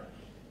product.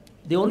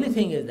 The only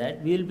thing is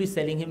that we will be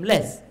selling him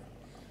less.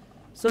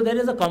 So there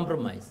is a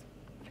compromise.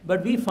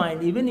 But we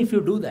find even if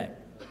you do that,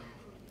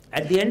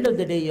 at the end of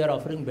the day you are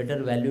offering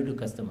better value to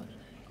customer,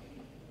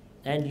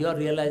 and your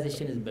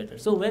realization is better.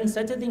 So when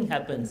such a thing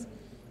happens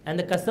and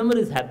the customer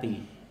is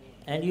happy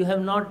and you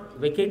have not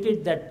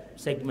vacated that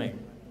segment,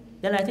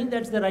 then I think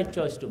that's the right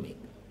choice to make.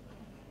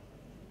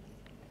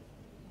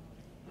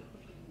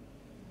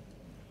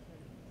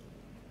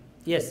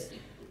 Yes. So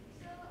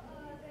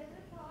there's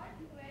a thought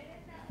wherein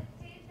it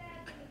says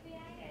that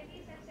behind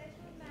every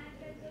successful man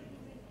there's a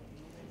woman.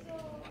 So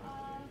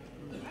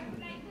I would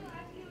like to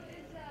ask you,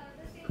 is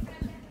the same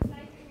pattern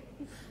applied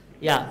to?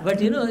 Yeah, but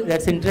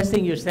that's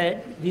interesting you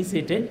said. Be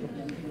seated.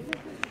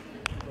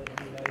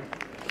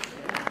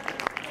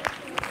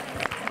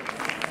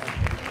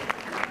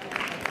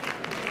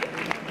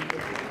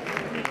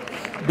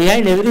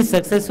 Behind every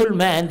successful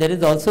man, there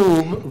is also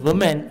a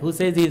woman who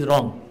says he is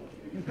wrong.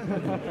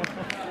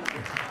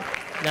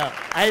 No,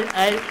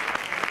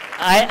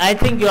 I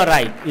think you are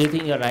right. You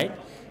think you are right.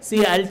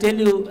 See, I'll tell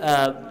you,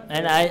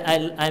 and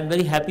I'm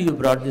very happy you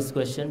brought this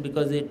question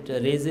because it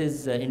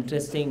raises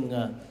interesting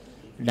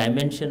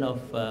dimension of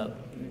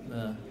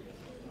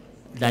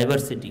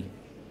diversity.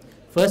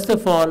 First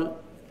of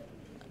all,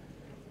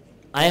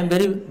 I am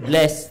very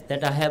blessed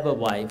that I have a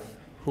wife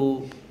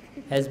who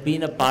has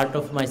been a part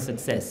of my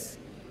success.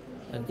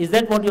 Is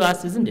that what you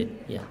asked, isn't it?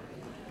 Yeah.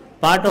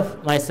 Part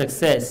of my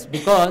success,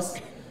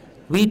 because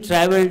we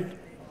traveled,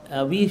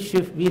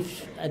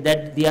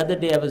 that the other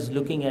day I was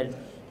looking at,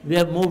 we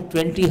have moved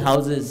 20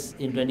 houses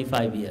in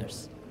 25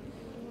 years.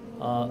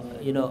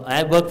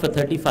 I worked for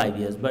 35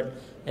 years, but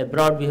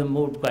abroad we have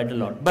moved quite a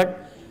lot.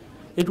 But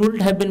it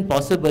wouldn't have been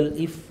possible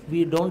if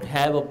we don't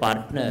have a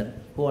partner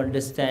who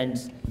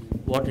understands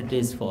what it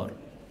is for.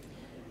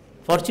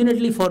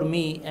 Fortunately for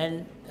me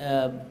and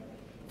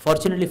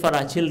fortunately for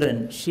our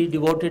children, she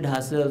devoted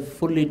herself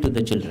fully to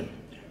the children.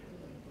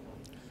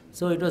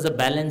 So it was a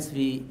balance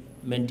we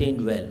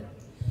maintained well.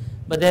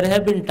 But there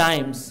have been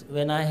times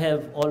when I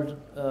have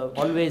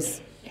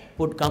always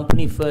put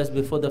company first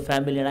before the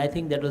family, and I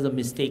think that was a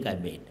mistake I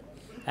made.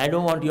 I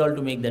don't want you all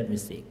to make that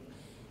mistake.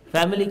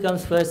 Family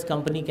comes first,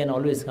 company can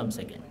always come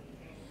second.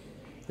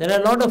 There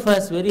are a lot of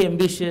us very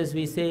ambitious.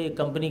 We say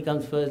company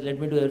comes first, let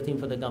me do everything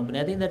for the company.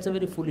 I think that's a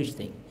very foolish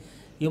thing.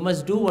 You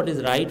must do what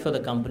is right for the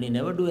company,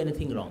 never do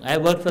anything wrong. I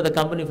have worked for the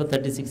company for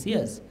 36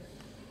 years.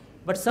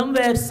 But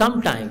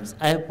sometimes,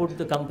 I have put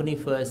the company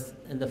first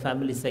and the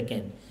family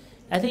second.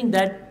 I think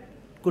that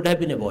could have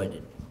been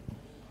avoided.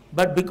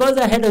 But because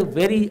I had a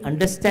very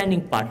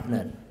understanding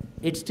partner,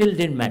 it still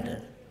didn't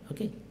matter.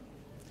 Okay.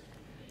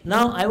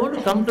 Now, I want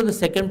to come to the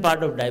second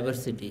part of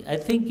diversity. I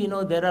think,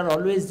 there are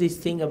always this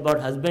thing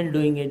about husband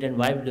doing it and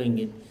wife doing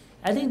it.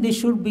 I think this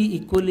should be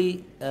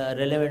equally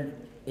relevant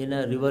in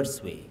a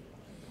reverse way.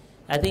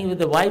 I think if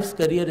the wife's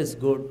career is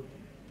good,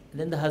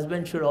 then the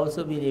husband should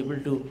also be able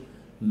to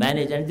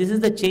manage. And this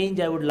is the change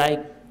I would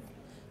like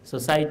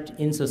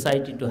in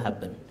society to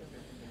happen.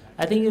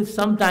 I think if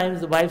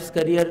sometimes the wife's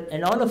career,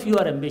 and all of you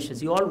are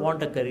ambitious, you all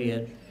want a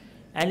career,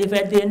 and if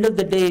at the end of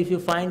the day, if you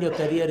find your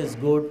career is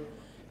good,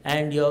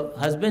 and your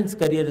husband's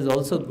career is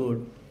also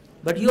good,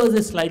 but yours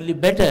is slightly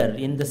better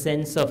in the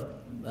sense of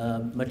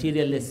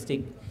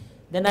materialistic,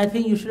 then I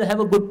think you should have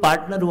a good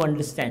partner who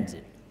understands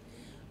it.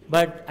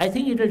 But I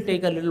think it will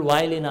take a little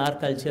while in our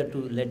culture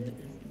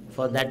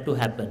for that to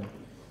happen.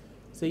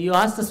 So you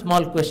asked a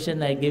small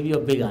question, I gave you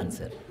a big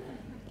answer.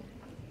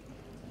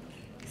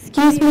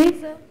 Excuse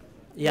me?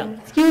 Yeah.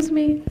 Excuse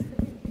me.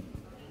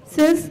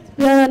 Since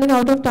we are running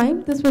out of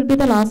time, this will be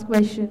the last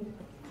question.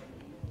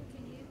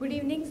 Good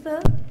evening, sir.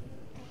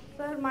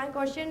 Sir, my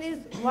question is,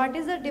 what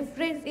is the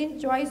difference in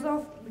choice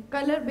of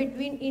color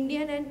between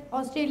Indian and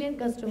Australian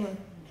customer?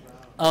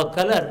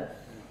 Color.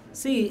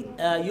 See,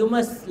 you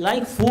must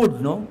like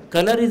food, no?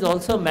 Color is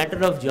also a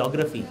matter of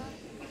geography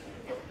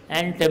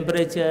and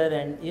temperature,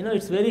 and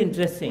it's very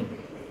interesting.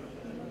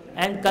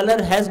 And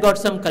color has got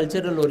some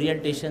cultural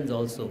orientations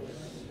also.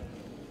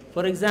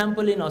 For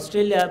example, in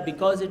Australia,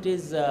 because it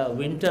is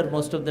winter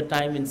most of the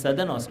time in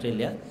southern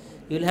Australia,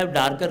 you will have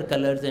darker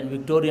colors and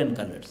Victorian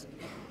colors.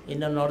 In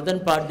the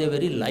northern part, they are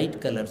very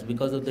light colors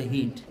because of the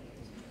heat.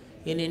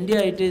 In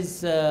India, it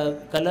is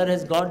color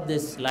has got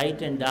this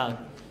light and dark.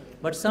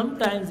 But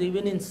sometimes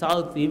even in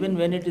south, even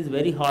when it is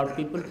very hot,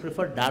 people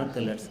prefer dark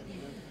colors.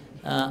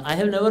 I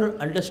have never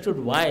understood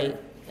why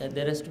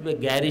there has to be a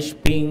garish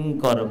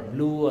pink or a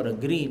blue or a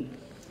green.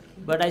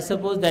 But I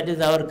suppose that is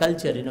our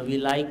culture. We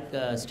like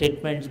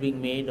statements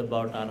being made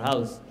about our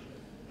house.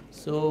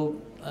 So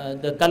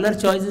the color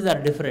choices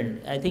are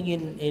different. I think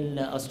in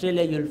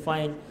Australia you will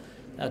find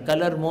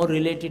color more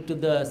related to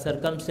the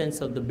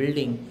circumstance of the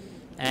building.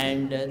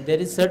 And there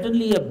is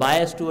certainly a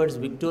bias towards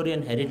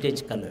Victorian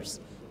heritage colors,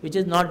 which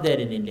is not there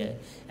in India.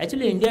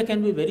 Actually, India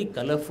can be very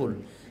colorful.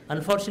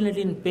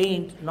 Unfortunately, in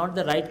paint, not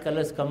the right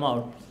colors come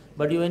out.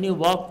 But when you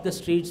walk the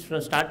streets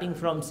starting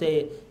from,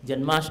 say,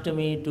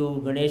 Janmashtami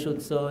to Ganesh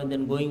Utsav and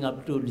then going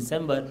up to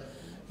December,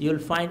 you will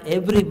find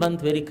every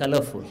month very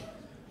colorful.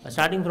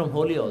 Starting from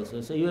Holi also.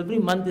 So every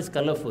month is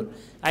colorful.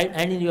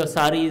 And in your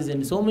saris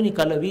and so many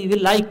colors, we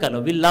like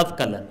color, we love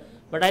color.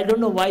 But I don't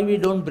know why we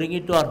don't bring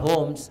it to our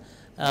homes.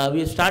 We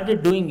have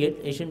started doing it.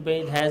 Asian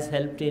Paint has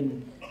helped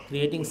in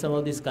creating some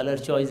of these color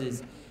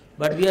choices.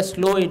 But we are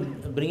slow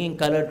in bringing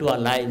color to our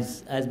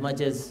lives as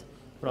much as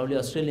probably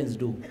Australians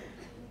do.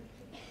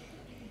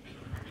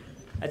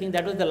 I think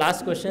that was the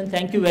last question.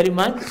 Thank you very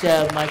much,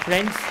 my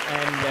friends,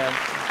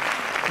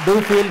 and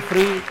do feel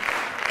free.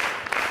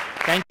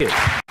 Thank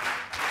you.